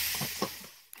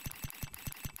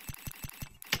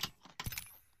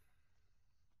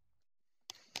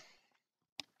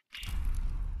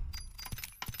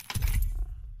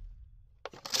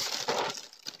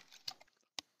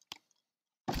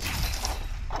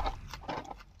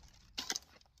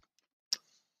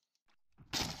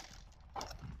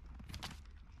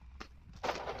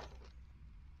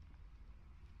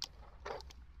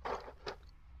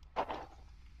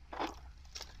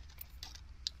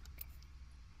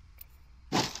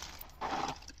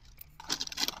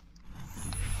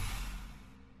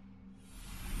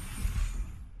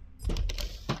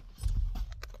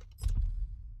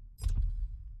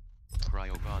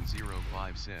 Cryogon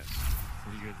 05 says.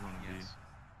 What do you guys want to Yes.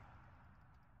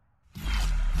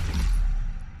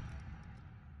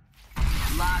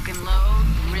 Lock and load,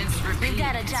 rinse, repeat. We've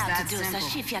got a It's job that to do, so simple.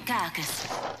 shift your carcass.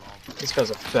 This guy's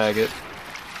a faggot.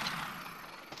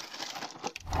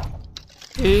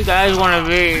 You guys wanna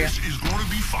be? This is gonna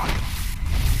be fun.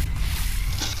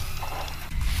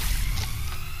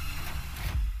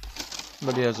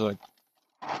 But he has like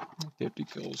 50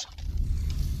 kills.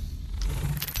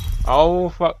 Oh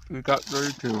fuck, we got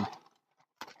 32.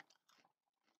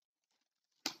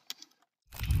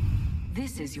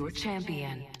 This is your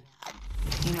champion.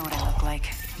 You know what I look like.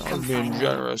 I Come was being find me.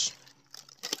 generous.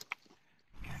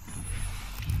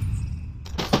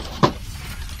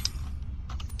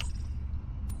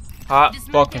 Hot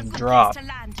fucking drop.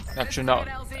 Actually, no.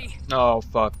 No,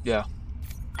 fuck, yeah.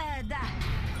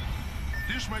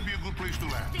 This might be a good place to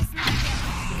land. This might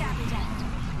be that.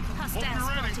 Hope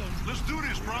Hostile you're ready. spotted. Let's do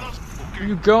this, brothers. Okay.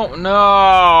 You go.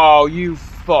 No, you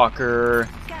fucker.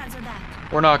 Guns on that.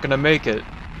 We're not gonna make it.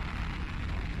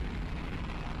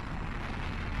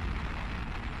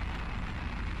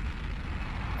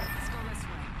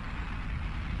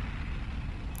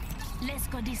 Let's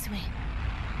go this way.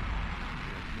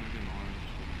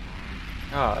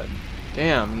 God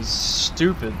damn, he's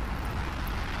stupid.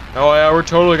 Oh yeah, we're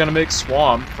totally gonna make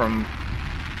Swamp from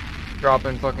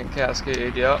dropping fucking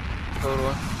Cascade. Yep,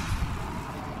 totally.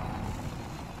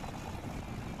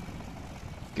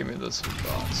 Give me this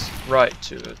box. Right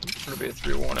to it. There's gonna be a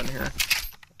 3-1 in here. I'll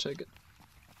take it.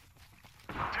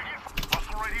 Take it.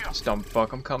 Hostile right here. This dumb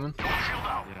fuck, I'm coming. Shield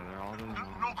out. Yeah, they're all really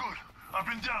No good. I've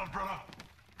been down, brother.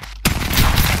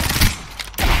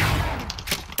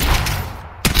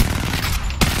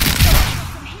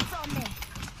 Some hits on me.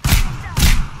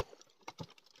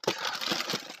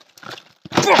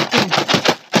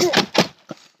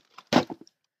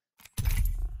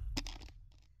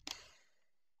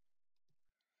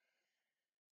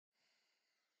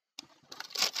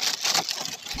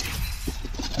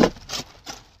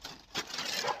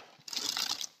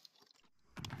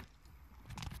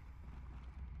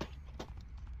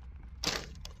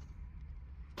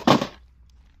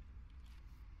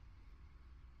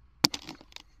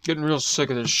 Getting real sick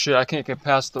of this shit. I can't get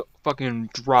past the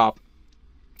fucking drop.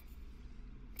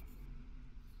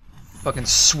 Fucking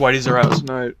sweaties are out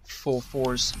tonight. Full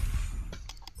force.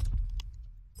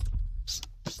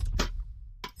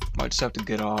 Might just have to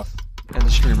get off. End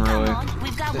the stream early. Come on,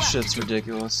 we've got This work shit's to do.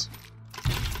 ridiculous.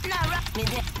 Now, rock me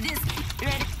there. This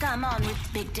ready? Come on,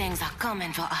 big things are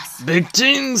coming for us. Big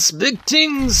tings! Big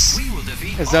tings! We will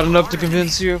defeat Is that all enough to our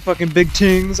convince you? Fucking big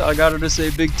tings? I got her to say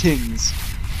big tings.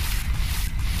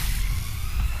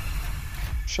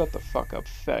 Shut the fuck up,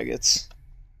 faggots.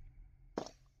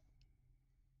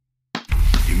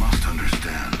 You must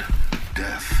understand,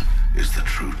 death is the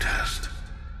true test.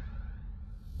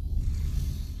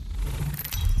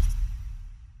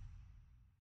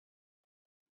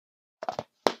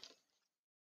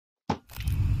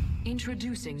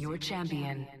 Introducing your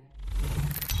champion.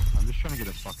 I'm just trying to get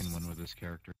a fucking win with this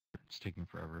character. It's taking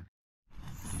forever.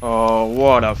 Oh,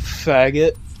 what a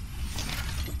faggot.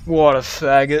 What a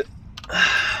faggot.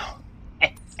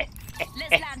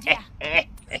 Let's land here.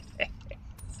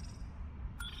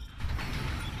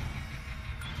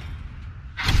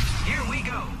 Here we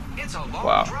go. It's a long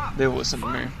Wow, drop. they listen to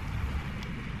me.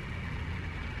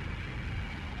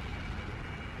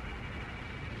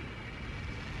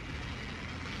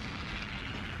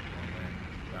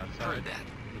 Heard that.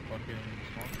 The fucking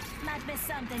swamp. Might be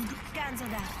something. Guns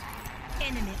on that.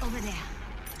 Enemy over there.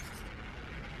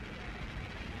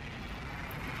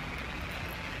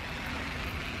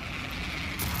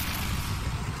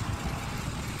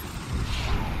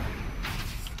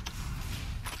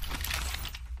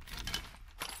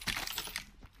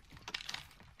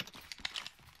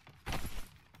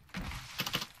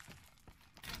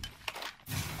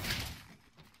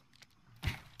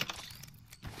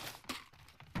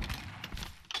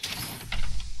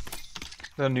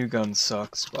 The new gun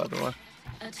sucks, by the way.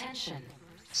 Attention.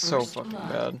 So First fucking blood.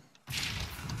 bad.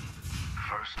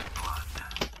 First blood.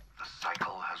 The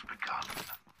cycle has begun.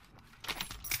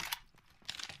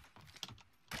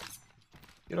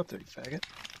 Get up there, you faggot.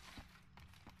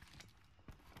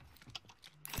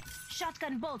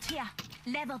 Shotgun bolt here.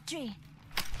 Level 3.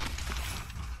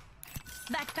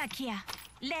 Backpack here.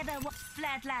 Level 1.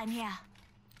 Flatline here.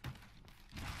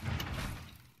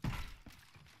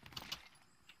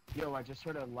 Yo, I just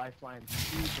heard a Lifeline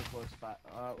super close spot.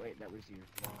 Oh, wait, that was you.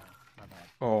 Yeah, my bad.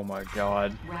 Oh my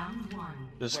god. Round 1.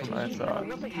 Just when I No, thought. it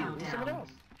wasn't you. It was someone else.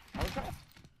 I was off.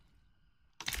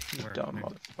 You Where? dumb Where?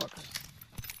 motherfucker.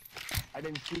 I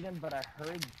didn't see them, but I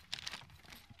heard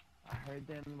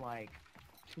them, like,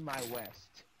 to my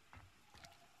west.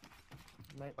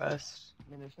 West.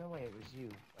 I mean, there's no way it was you.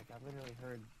 Like, I literally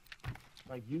heard,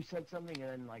 like, you said something,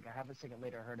 and then, like, a half a second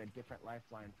later, I heard a different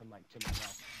Lifeline from, like, to my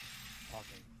left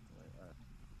talking.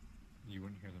 You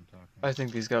wouldn't hear them talking. I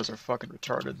think these guys are fucking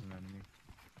retarded. There's an enemy.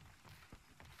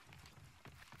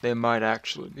 They might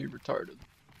actually be retarded.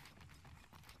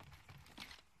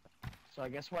 So I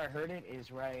guess where I heard it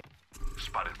is right,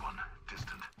 Spotted one.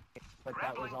 Distant. but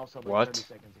that was also, like, What? 30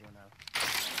 seconds ago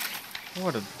now.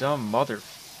 What a dumb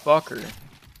motherfucker.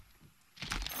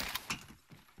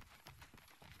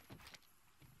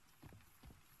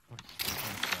 What's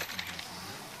happening here?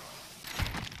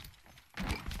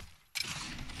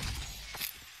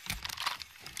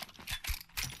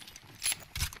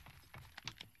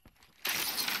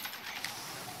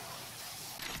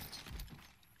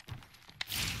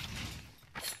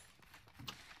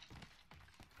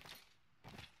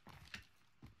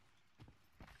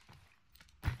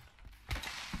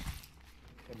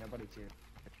 Okay, nobody's here.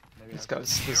 Maybe This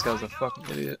guy's a fucking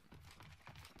idiot.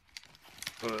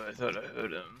 Oh, I thought I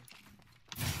heard him.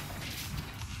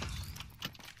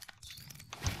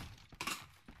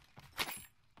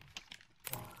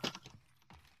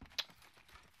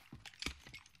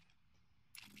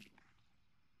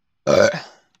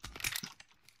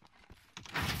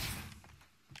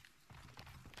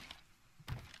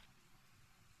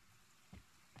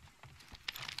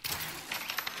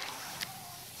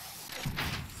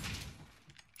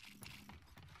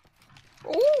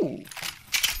 Ooh!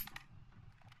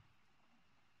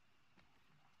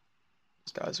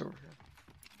 This guy's over here.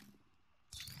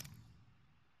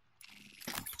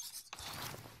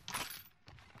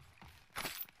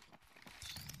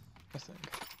 I think.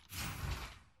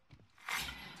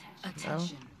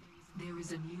 Attention. There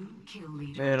is a new kill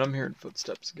leader. Man, I'm hearing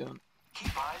footsteps again.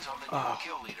 Keep eyes on the new Oh.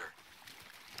 kill leader.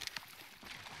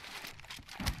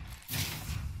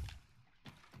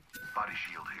 Body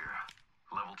shield here.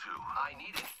 Level 2. I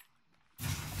need it.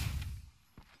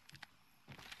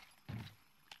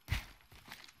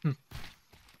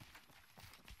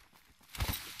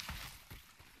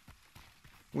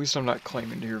 At least I'm not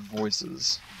claiming to hear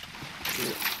voices.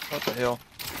 Shit. What the hell?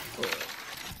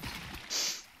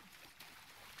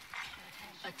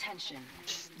 Attention.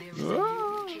 There is a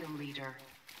new kill leader.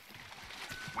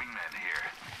 Wingman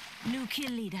here. New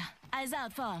kill leader. Eyes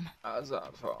out for him. Eyes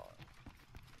out for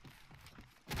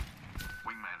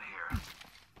Wingman here.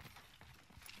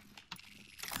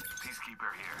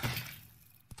 Peacekeeper here.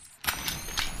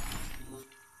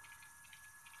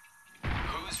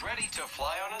 Who's ready to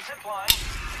fly on a zipline?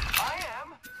 I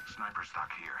am. Sniper stock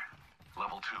here.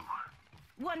 Level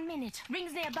 2. 1 minute.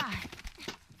 Rings nearby.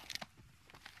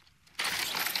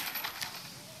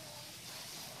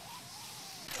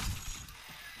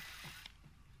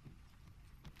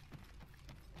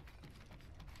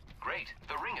 Great.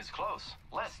 The ring is close.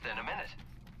 Less than a minute.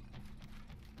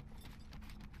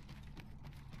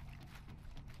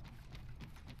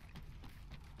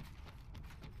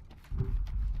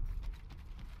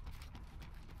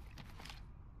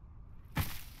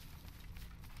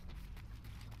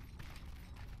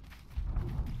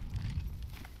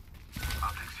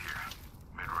 Optics here.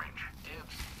 Mid-range.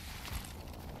 Dibs.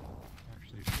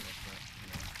 Actually, shit,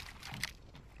 yeah.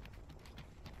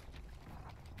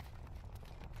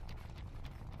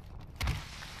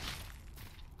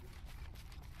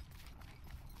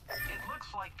 It looks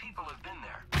like people have been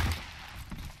there.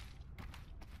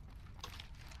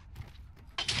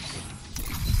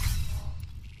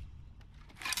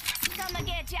 Come and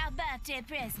get your birthday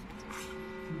present.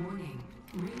 Warning.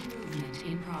 Ring movement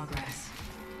in progress.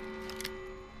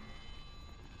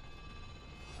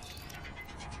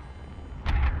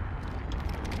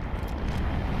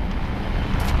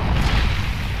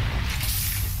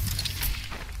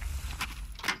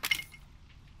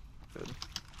 Good.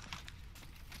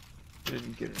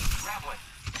 Didn't get it. Grappling.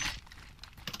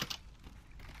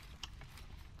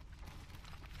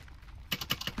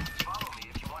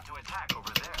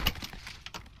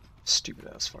 stupid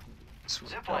ass fucking.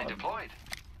 Zipline deployed.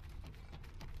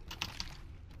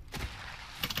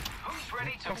 Who's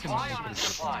ready to fly on a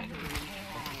zipline?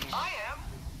 I am.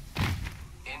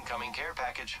 Incoming care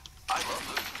package. I love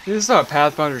loot. This is how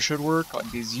Pathfinder should work.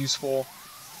 Like these useful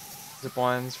zip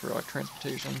lines for like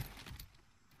transportation.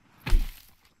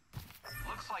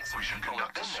 Looks like We should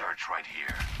conduct a search right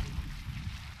here.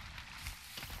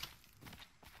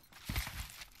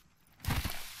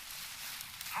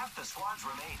 Half the squads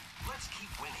remain. Let's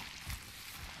keep winning.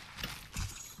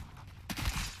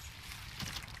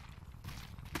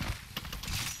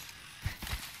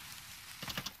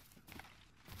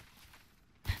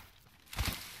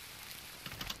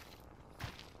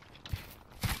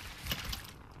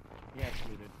 Yeah, it's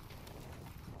looted.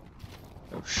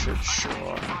 Oh shit,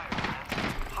 sure.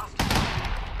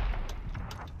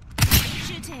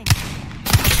 Shooting.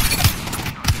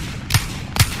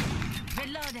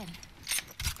 Reloading.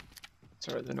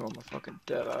 Sorry, they know I'm a fucking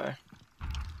deadeye.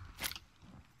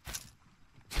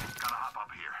 Gotta hop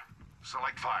up here.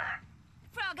 Select fire.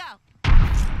 Frogo.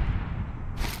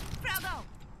 Frogo.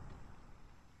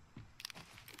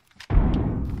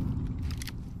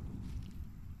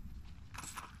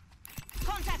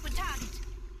 Contact with target.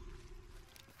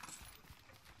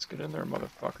 Let's get in there,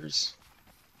 motherfuckers.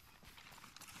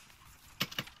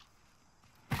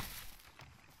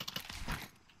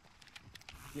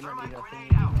 You might need a thing.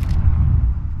 Grenade out.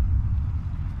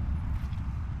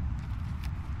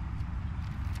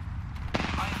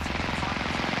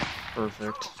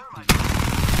 Perfect.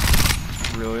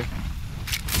 Really?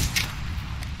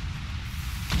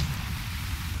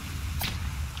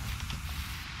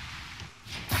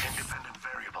 Independent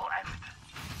variable added.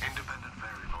 Independent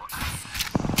variable added.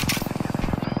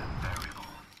 Independent variable.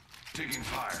 Taking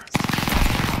fire.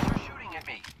 You're shooting at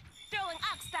me. Throwing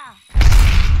Oxstar.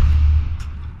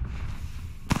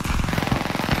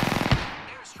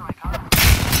 Airstrike hard.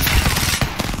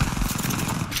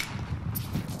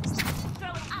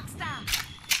 Throwing Oxstar.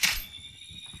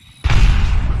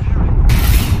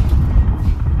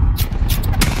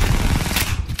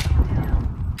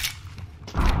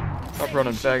 Stop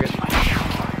running, faggot.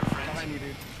 Behind you,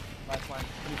 dude. Lifeline.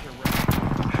 Pretty sure we're...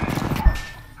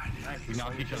 Nice. We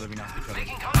knock each other, we knock each other.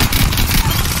 Making contact.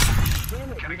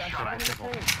 Damn it, we got shot in the Bicycle.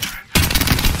 face.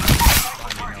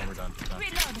 Fine, now we're done. Done.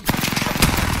 Reloading.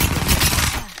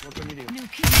 What can we do? New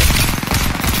kill.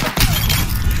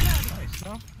 Nice,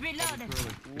 no? Reloading.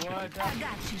 What? I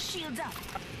got you. Shields up.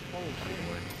 Holy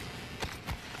shit.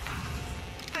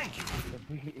 Thank you.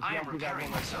 If you I am don't do that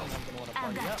repairing one myself, myself. I'm gonna want to I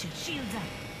party got up. you. Shields up.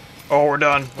 Oh, we're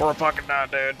done. We're fucking done,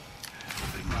 dude.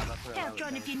 Nah, that's what I Health was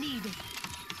run if saying. you need it.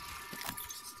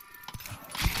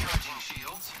 Recharging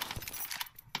shields.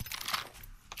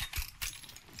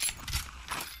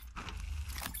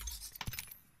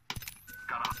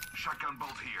 Got a shotgun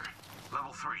bolt here.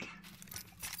 Level 3.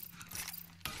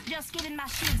 Just giving my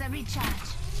shields a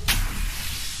recharge.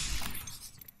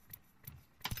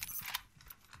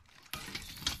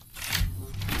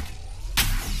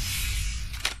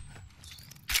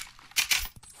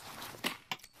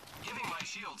 Giving my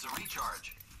shields a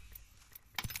recharge.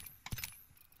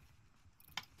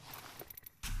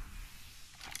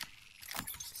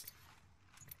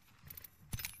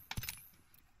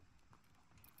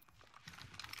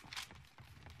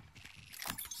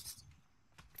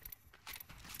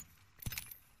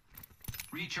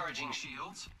 Recharging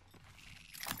shields.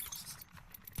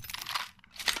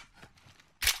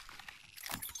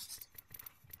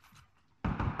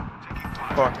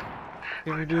 Fuck.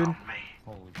 Give me, dude.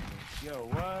 Holy shit. Yo,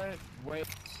 what? Wait.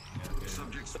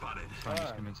 Subject spotted. Fine,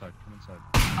 just come inside, come inside.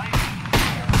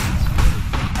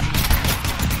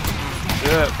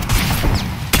 Yeah.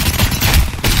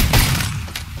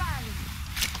 Firing.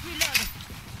 Reloading.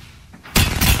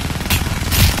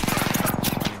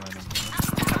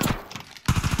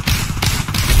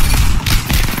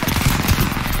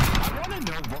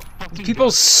 These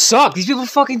people suck. These people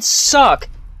fucking suck.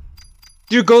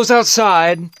 Dude goes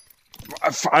outside.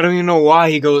 I don't even know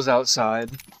why he goes outside.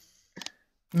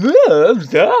 I'm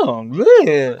down.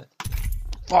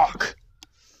 Fuck.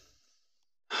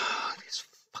 These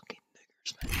fucking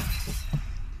niggers, man.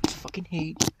 I fucking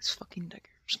hate these fucking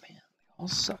niggers, man. They all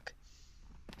suck.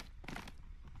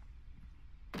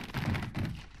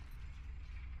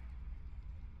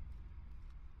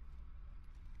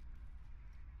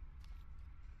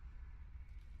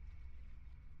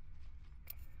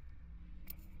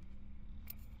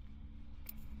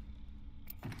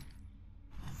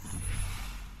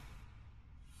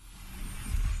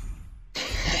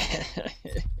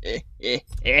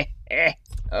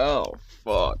 Oh,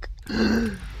 fuck.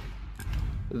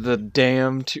 The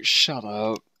damn shut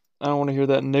up. I don't want to hear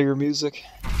that nigger music.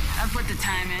 I put the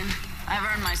time in. I've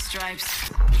earned my stripes.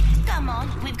 Come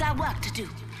on, we've got work to do.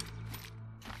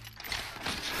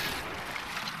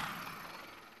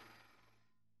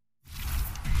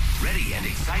 Ready and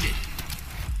excited.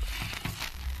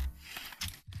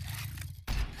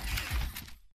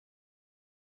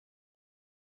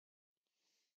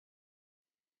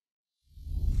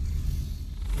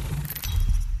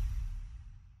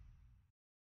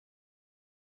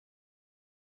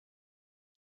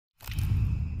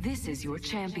 This is your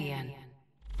champion.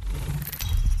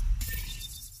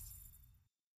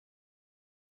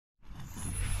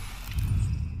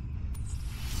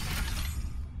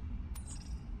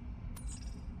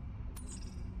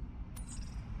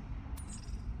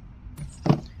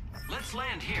 Let's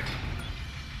land here.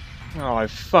 Oh, I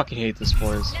fucking hate this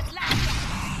place.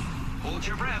 Hold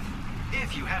your breath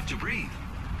if you have to breathe.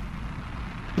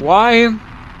 Why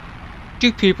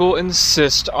do people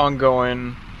insist on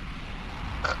going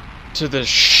to this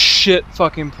shit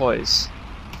fucking place?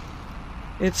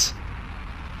 It's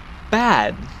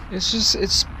bad.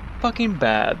 It's fucking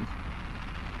bad.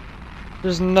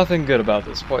 There's nothing good about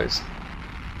this place.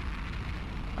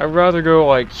 I'd rather go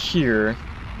like here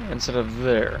instead of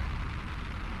there.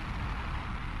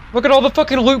 Look at all the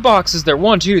fucking loot boxes there.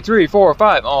 1, 2, 3, 4,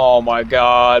 5. Oh my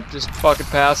god. Just fucking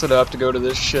pass it up to go to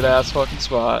this shit ass fucking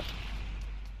spot.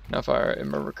 Now if I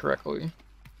remember correctly.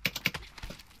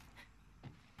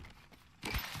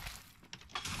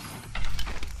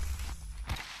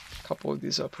 Couple of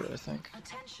these up here, I think.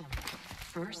 Attention.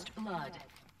 First blood.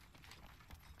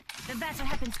 The battle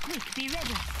happens quick. Be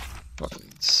ready. Fucking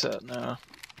set now.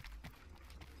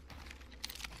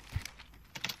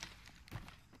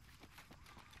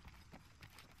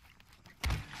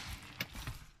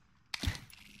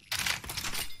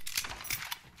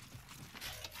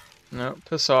 No,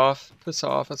 piss off. Piss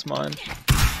off, that's mine.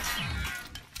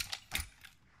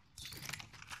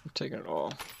 I'm taking it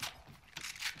all.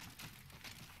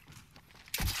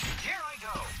 Here I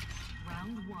go.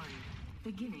 Round 1.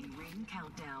 Beginning ring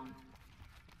countdown.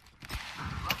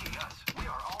 Lucky us, we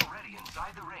are already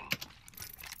inside the ring.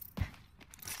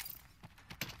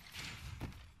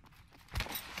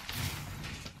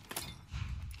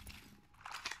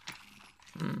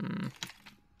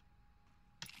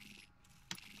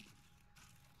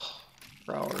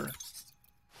 Prowler.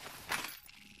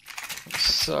 It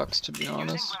sucks, to be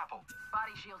honest. Using grapple.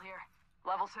 Body shield here.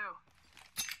 Level 2.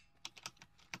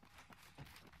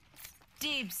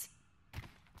 Dibs.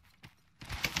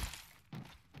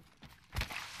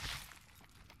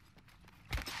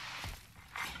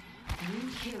 New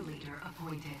kill leader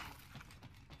appointed.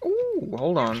 Ooh,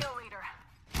 hold on. Kill leader.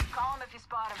 Call him if you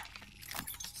spot him.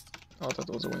 Oh, I thought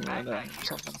that was a wingman or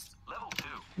something. Level 2.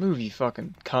 Move, you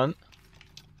fucking cunt.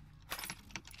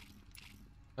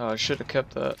 Oh, I should have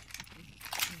kept that.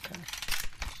 Okay.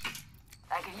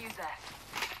 I could use that.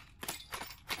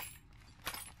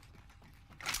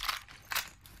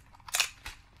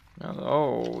 Now,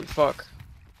 oh, fuck.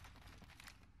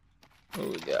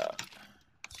 Oh, yeah.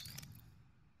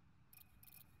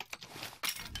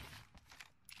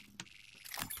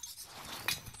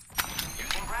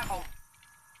 Using grapple.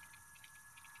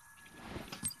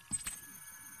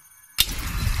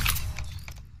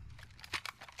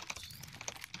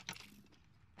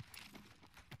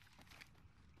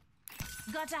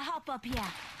 Gotta hop up here.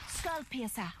 Skull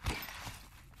piercer.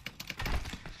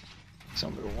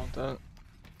 Somebody will want that.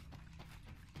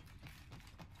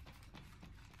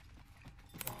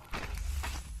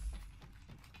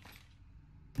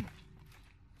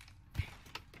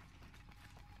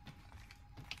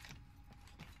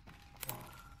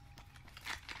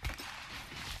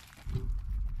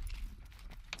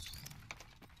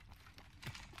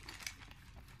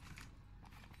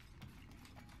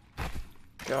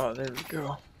 God, there we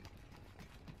go.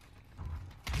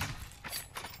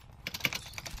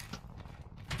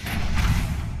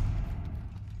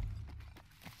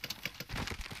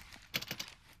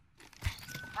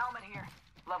 Helmet here.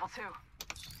 Level 2.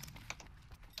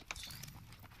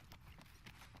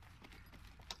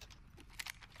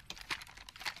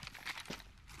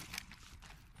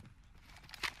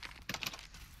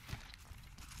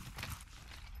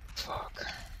 Fuck.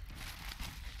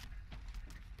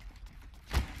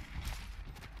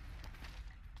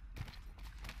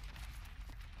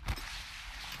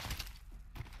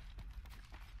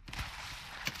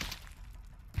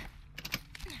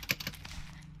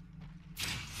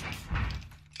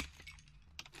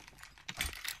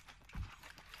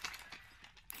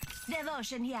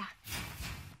 Devotion here.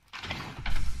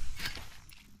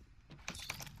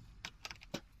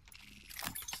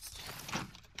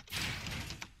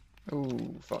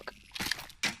 Ooh, Fuck.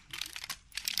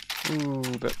 Ooh,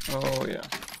 but oh yeah.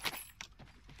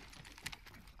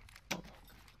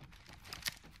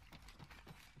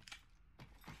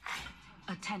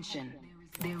 Attention.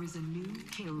 There is a new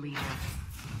kill leader.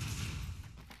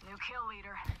 New kill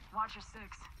leader. Watch your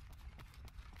six.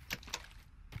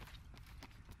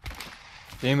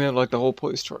 Damn it, like the whole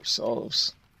place to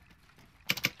ourselves.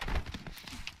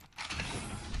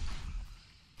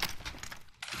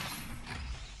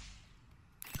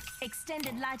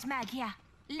 Extended light mag here.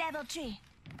 Level 3.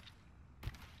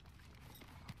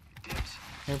 Dibs.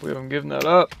 Can't believe I'm giving that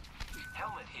up.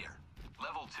 Helmet here.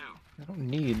 Level 2. I don't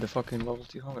need the fucking level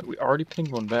 2 helmet. We already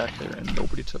pinged one back there and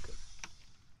nobody took it.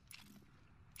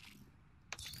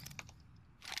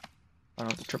 I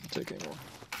don't have the triple take anymore.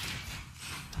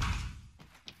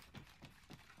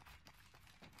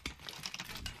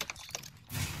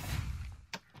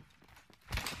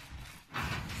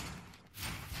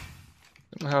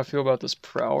 Don't know how I feel about this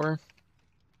prowler.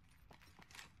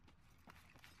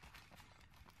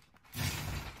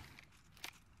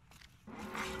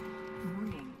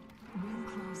 Warning. Ring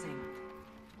closing.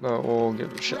 But we'll give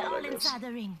it a We're shot, all I guess. inside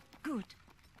the ring. Good.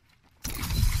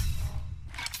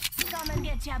 Come and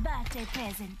get your birthday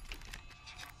present.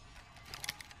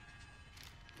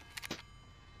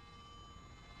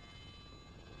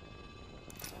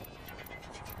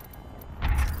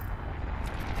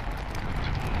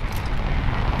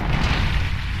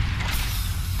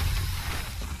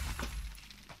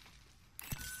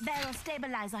 Barrel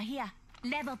stabilizer here.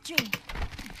 Level 3.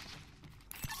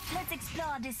 Let's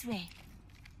explore this way.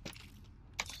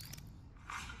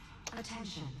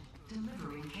 Attention.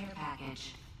 Delivering care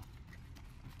package.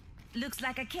 Looks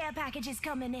like a care package is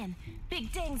coming in.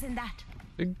 Big things in that.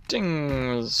 Big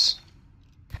dings.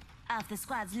 Half the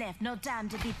squad's left. No time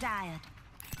to be tired.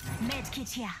 Med kit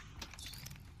here.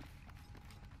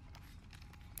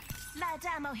 Light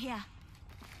ammo here.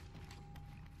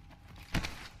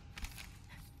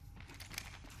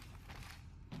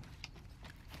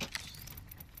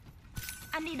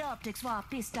 I need optics for a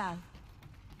pistol.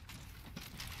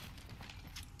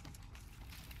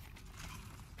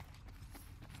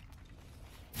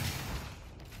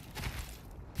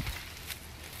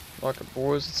 Lock it,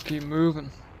 boys. Let's keep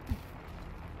moving.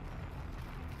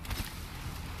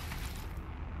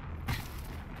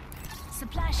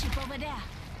 Supply ship over there.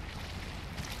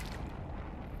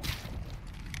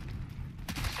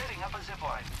 Setting up a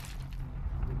zipline.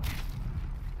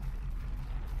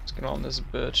 Let's get on this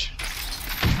bitch.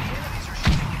 Enemies are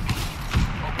shooting.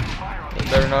 Open fire on They the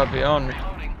better not be on me.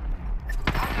 Reloading.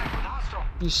 Contact with hostile.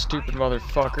 You stupid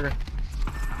motherfucker. Going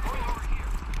over here.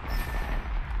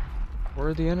 Where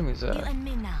are the enemies You at? and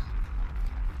me now.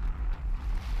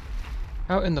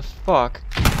 How in the fuck?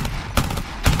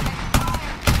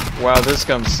 Wow, this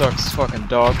gun sucks fucking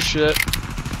dog shit.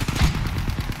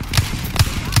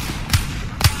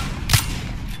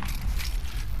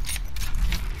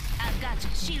 I've got you.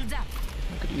 Shields up.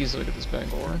 I could easily get this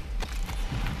Bangalore.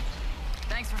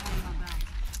 Thanks for having my back.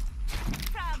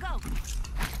 Frog out.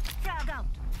 Frog out.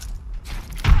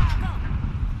 Frog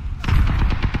out.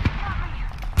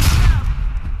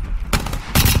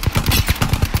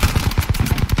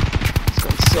 This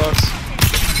gun sucks.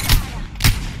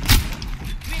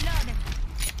 Reloading.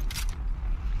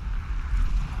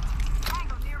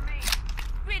 Tango near me.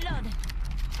 Reloading.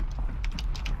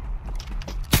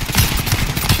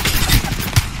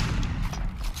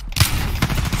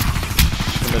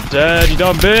 I'm dead, you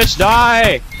dumb bitch,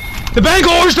 die! The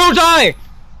Bangalore's don't die!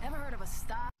 Ever heard of a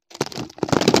stop?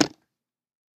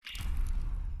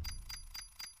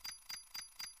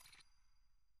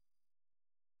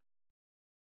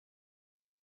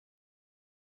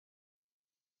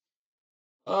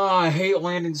 Oh, I hate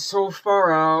landing so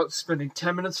far out, spending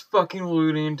 10 minutes fucking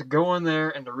looting to go in there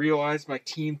and to realize my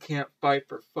team can't fight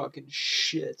for fucking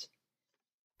shit.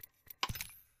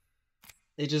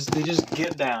 They just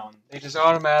get down. They just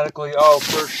automatically, oh,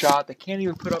 first shot. They can't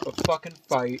even put up a fucking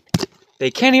fight.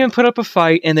 They can't even put up a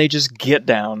fight and they just get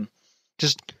down.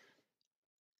 Just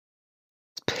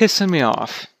it's pissing me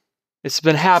off. It's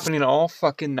been happening all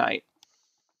fucking night.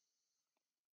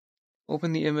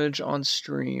 Open the image on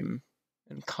stream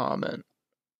and comment.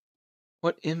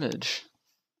 What image?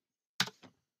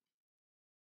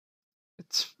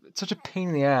 It's such a pain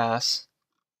in the ass.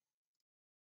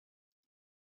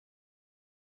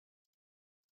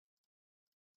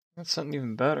 That's something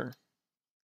even better.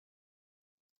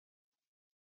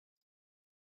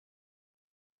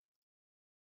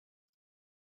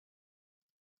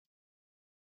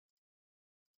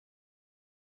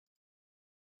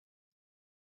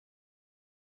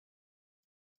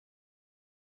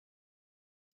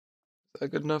 Is that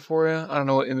good enough for you? I don't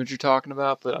know what image you're talking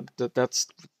about, but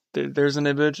there's an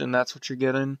image, and that's what you're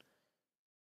getting.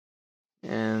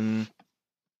 And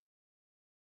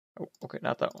oh, okay,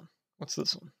 not that one. What's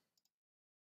this one?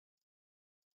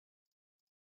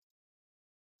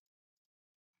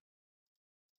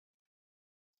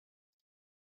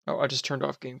 Oh, I just turned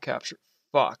off game capture.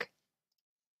 Fuck.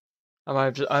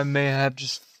 I may have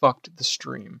just fucked the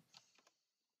stream.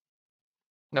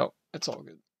 No, it's all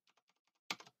good.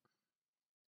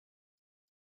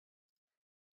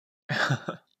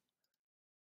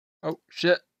 Oh,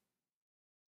 shit.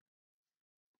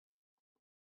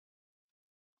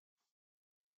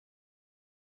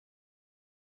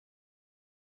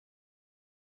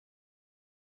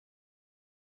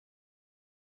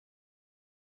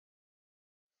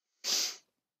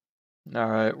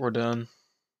 Alright, we're done.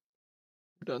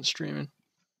 We're done streaming.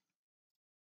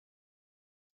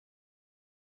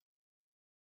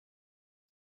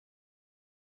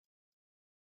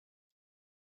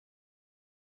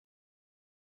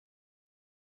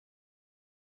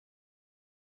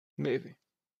 Maybe.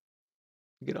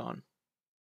 Get on.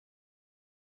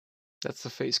 That's the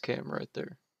face cam right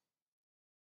there.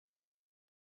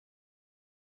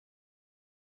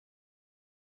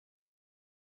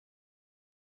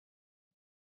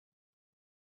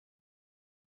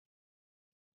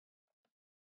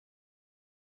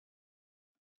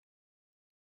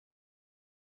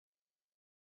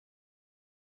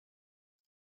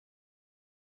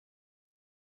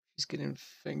 She's getting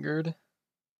fingered.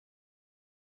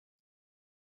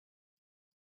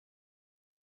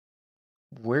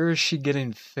 Where is she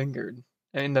getting fingered?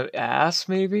 In the ass,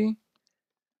 maybe?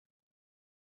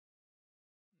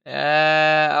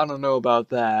 I don't know about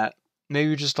that.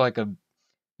 Maybe just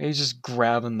maybe just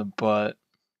grabbing the butt.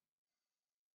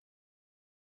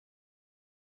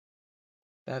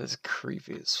 That is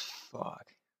creepy as fuck.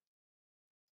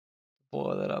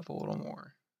 Blow that up a little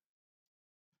more.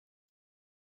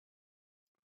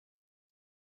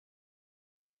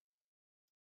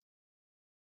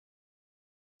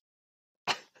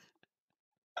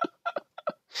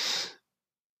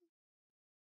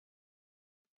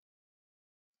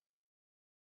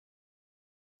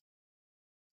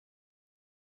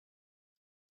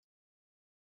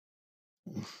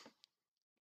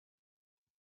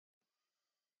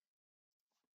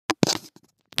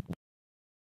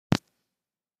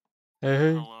 Hey,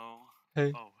 hey. Hello.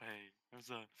 Hey. Oh, hey.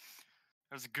 That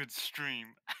was a good stream.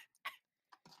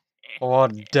 A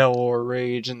lot of devil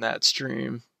rage in that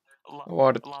stream. A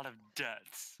lot A lot of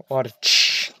of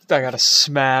deaths. I got a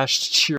smashed cheer.